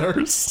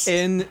listeners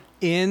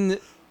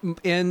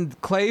in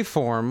clay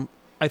form,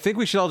 I think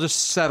we should all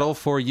just settle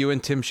for you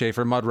and Tim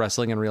Schafer mud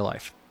wrestling in real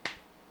life.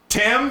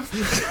 Tim?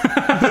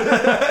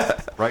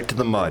 Right to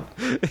the mud.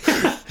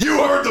 You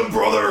heard them,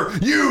 brother.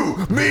 You,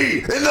 me,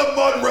 in the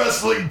mud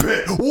wrestling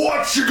pit.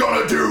 What you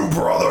gonna do,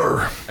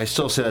 brother? I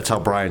still say that's how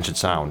Brian should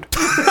sound.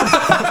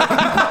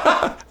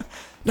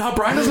 No,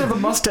 Brian doesn't have a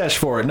mustache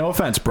for it. No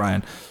offense,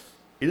 Brian.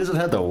 He doesn't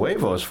have the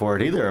huevos for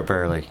it either,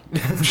 apparently.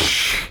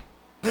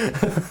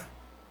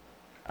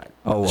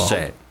 Oh, well.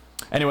 Say it.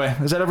 Anyway,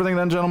 is that everything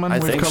then, gentlemen? I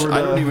think so.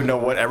 I don't even know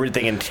what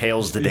everything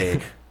entails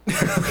today.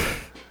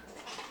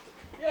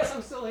 Yes,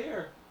 I'm still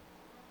here.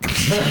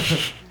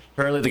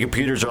 Apparently the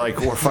computers are like,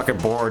 we're fucking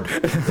bored.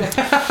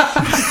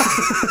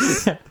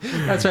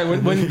 That's right.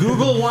 When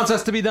Google wants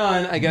us to be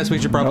done, I guess we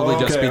should probably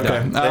just be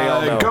done.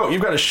 Go.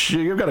 You've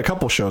got a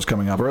couple shows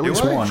coming up, or at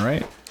least one,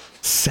 right?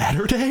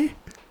 Saturday?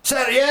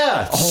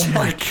 Yeah. Oh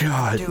my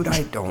god, dude!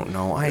 I don't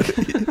know.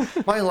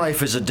 My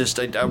life is just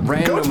a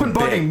random. Goat's been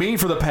bugging me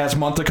for the past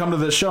month to come to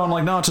this show. I'm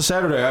like, no, it's a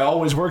Saturday. I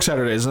always work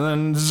Saturdays, and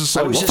then it's just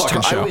like,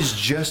 I was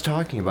just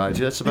talking about it.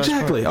 That's the best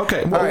exactly. part.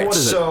 Okay. All right. What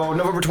is it? So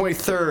November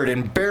 23rd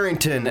in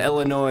Barrington,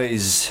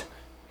 Illinois,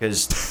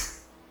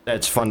 because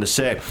that's fun to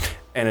say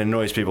and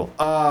annoys people.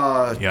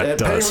 Yeah, at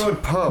Penny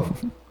Road Pub,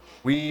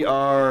 we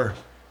are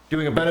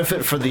doing a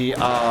benefit for the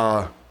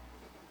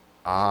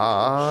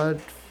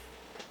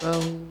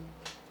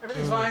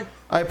Everything's fine.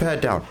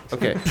 iPad Down.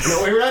 Okay.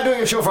 No, we were not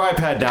doing a show for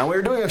iPad Down. We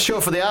were doing a show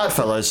for the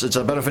Oddfellas. It's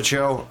a benefit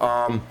show.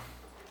 I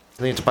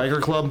think it's a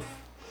biker club.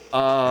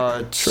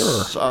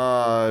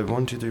 Sure.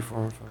 1, 2, 3,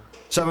 4, 5.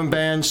 7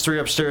 bands, 3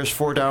 upstairs,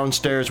 4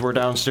 downstairs. We're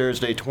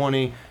downstairs, day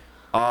 20.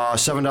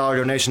 $7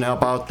 donation to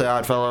help out the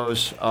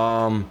Oddfellows.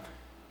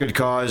 Good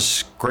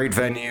cause, great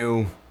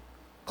venue,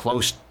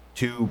 close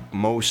to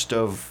most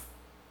of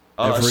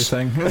us.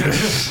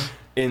 Everything.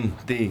 In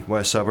the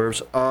west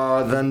suburbs.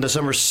 Then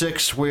December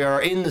 6th, we are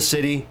in the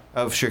city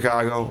of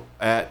Chicago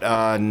at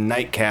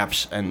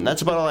Nightcaps, and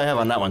that's about all I have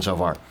on that one so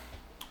far.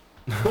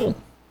 Cool.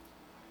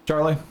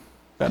 Charlie,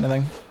 got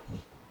anything?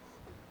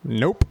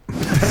 Nope.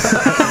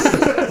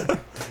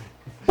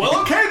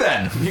 Well, okay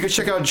then. You can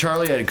check out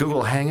Charlie at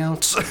Google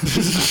Hangouts.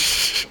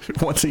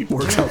 Once he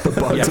works out the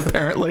bugs,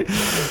 apparently.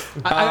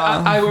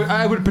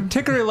 I would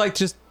particularly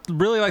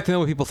really like to know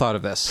what people thought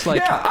of this. Like,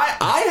 yeah,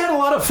 I had a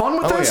lot of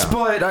fun with this,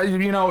 but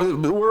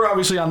we're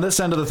obviously on this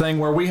end of the thing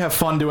where we have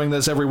fun doing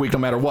this every week, no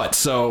matter what.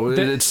 So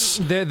there's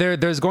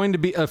going to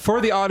be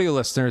for the audio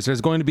listeners, there's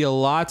going to be a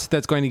lot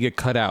that's going to get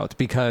cut out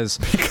because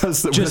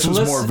this is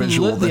more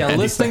visual than anything.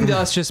 Listening to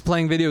us just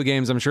playing video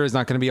games, I'm sure is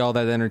not going to be all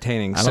that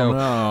entertaining. I don't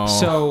know.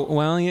 So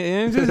well,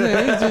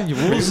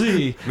 we'll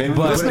see. Maybe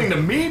listening to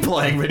me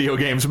playing video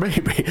games,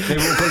 maybe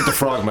we'll play the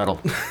frog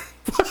metal.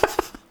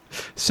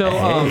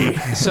 So,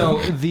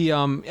 so the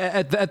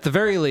at the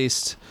very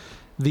least,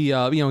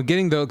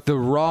 getting the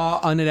raw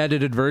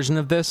unedited version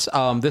of this.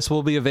 This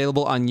will be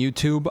available on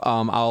YouTube.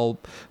 I'll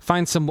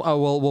find some.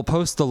 We'll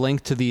post the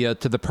link to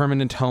the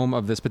permanent home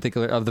of this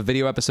the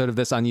video episode of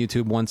this on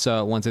YouTube once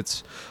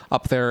it's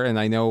up there and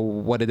I know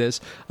what it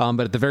is.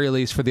 But at the very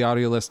least, for the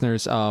audio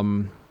listeners,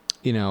 and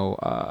for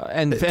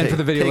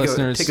the video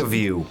listeners, take a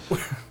view.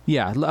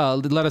 Yeah,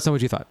 let us know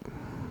what you thought.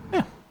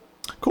 Yeah,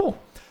 cool.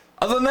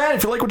 Other than that,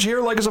 if you like what you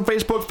hear, like us on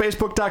Facebook,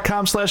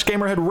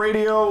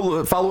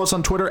 facebook.com/GamerheadRadio. Follow us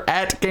on Twitter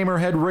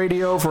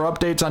 @GamerheadRadio for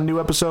updates on new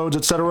episodes,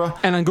 etc.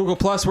 And on Google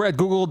Plus, we're at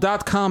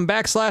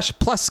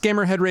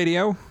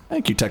google.com/+GamerheadRadio.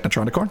 Thank you,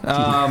 Technotronicorn.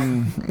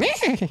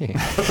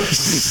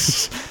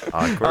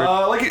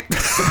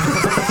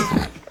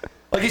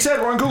 Like he said,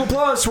 we're on Google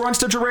Plus, we're on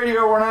Stitcher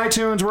Radio, we're on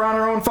iTunes, we're on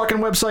our own fucking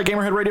website,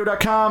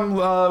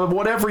 GamerheadRadio.com.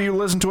 Whatever you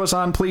listen to us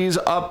on, please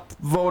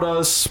upvote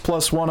us,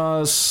 +1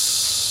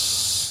 us.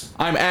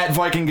 I'm at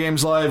Viking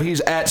Games Live.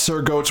 He's at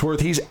Sir Goatsworth.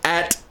 He's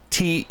at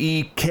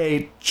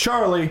TEK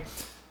Charlie,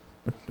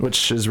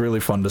 which is really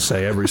fun to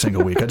say every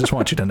single week. I just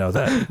want you to know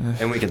that.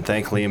 And we can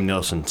thank Liam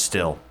Nielsen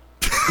still.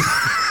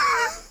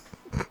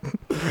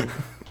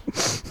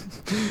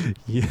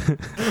 Yeah.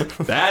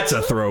 That's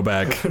a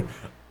throwback.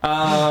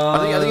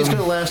 I think it's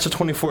going to last to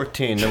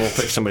 2014, then we'll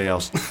pick somebody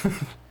else.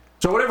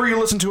 So whatever you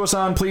listen to us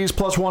on, please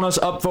 +1 us,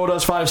 upvote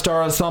us, 5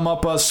 stars, thumb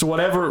up us,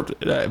 whatever.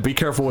 Be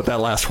careful with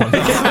that last one.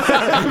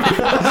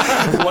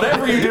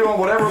 Whatever you do on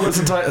whatever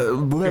listen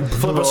to,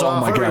 flip us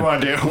off. Whatever you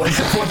want to do.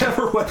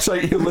 Whatever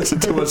website you listen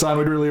to us on,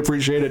 we'd really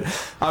appreciate it.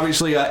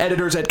 Obviously,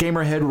 editors at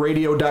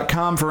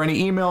GamerheadRadio.com for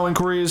any email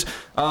inquiries.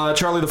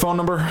 Charlie, the phone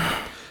number?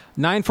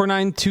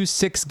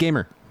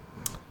 94926-GAMER.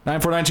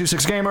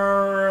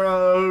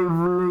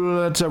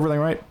 94926-GAMER. That's everything,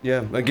 right?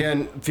 Yeah.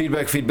 Again,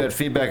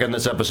 feedback on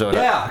this episode.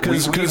 Yeah,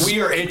 because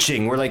we are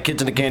itching. We're like kids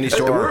in a candy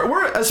store.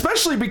 We're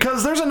especially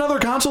because there's another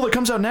console that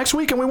comes out next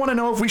week, and we want to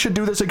know if we should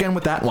do this again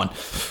with that one.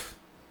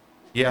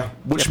 Yeah.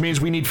 Which means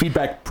we need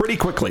feedback pretty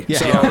quickly.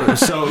 Yeah.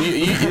 So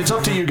it's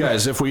up to you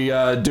guys if we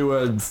do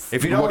a.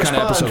 If you don't what kind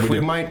of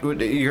respond,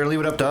 episode you're gonna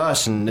leave it up to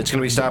us, and it's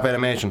gonna be stop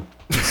animation.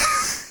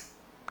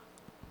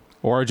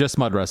 Or just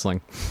mud wrestling.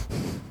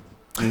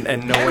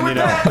 And no one you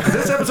know.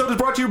 This episode is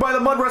brought to you by the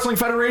Mud Wrestling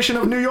Federation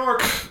of New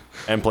York.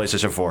 And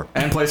PlayStation 4.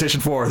 And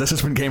PlayStation 4. This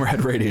has been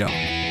Gamerhead Radio.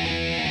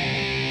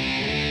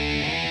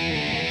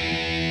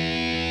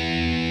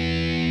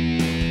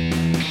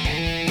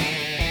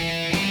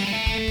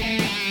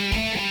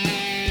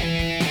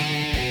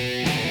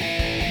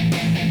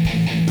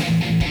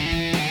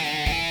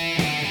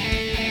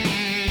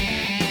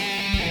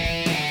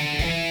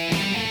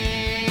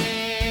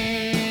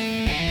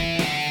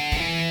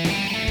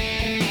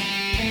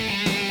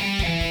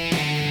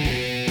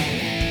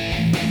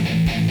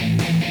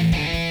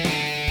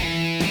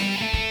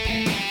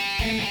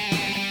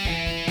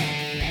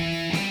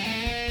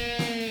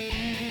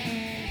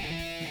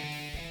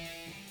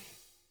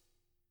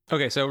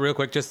 Okay, so real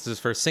quick, just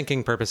for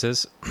syncing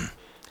purposes.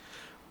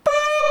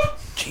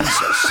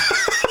 Jesus.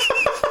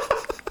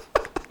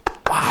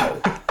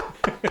 Wow.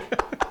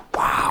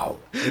 Wow.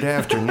 Good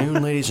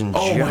afternoon, ladies and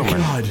gentlemen. Oh,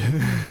 my God.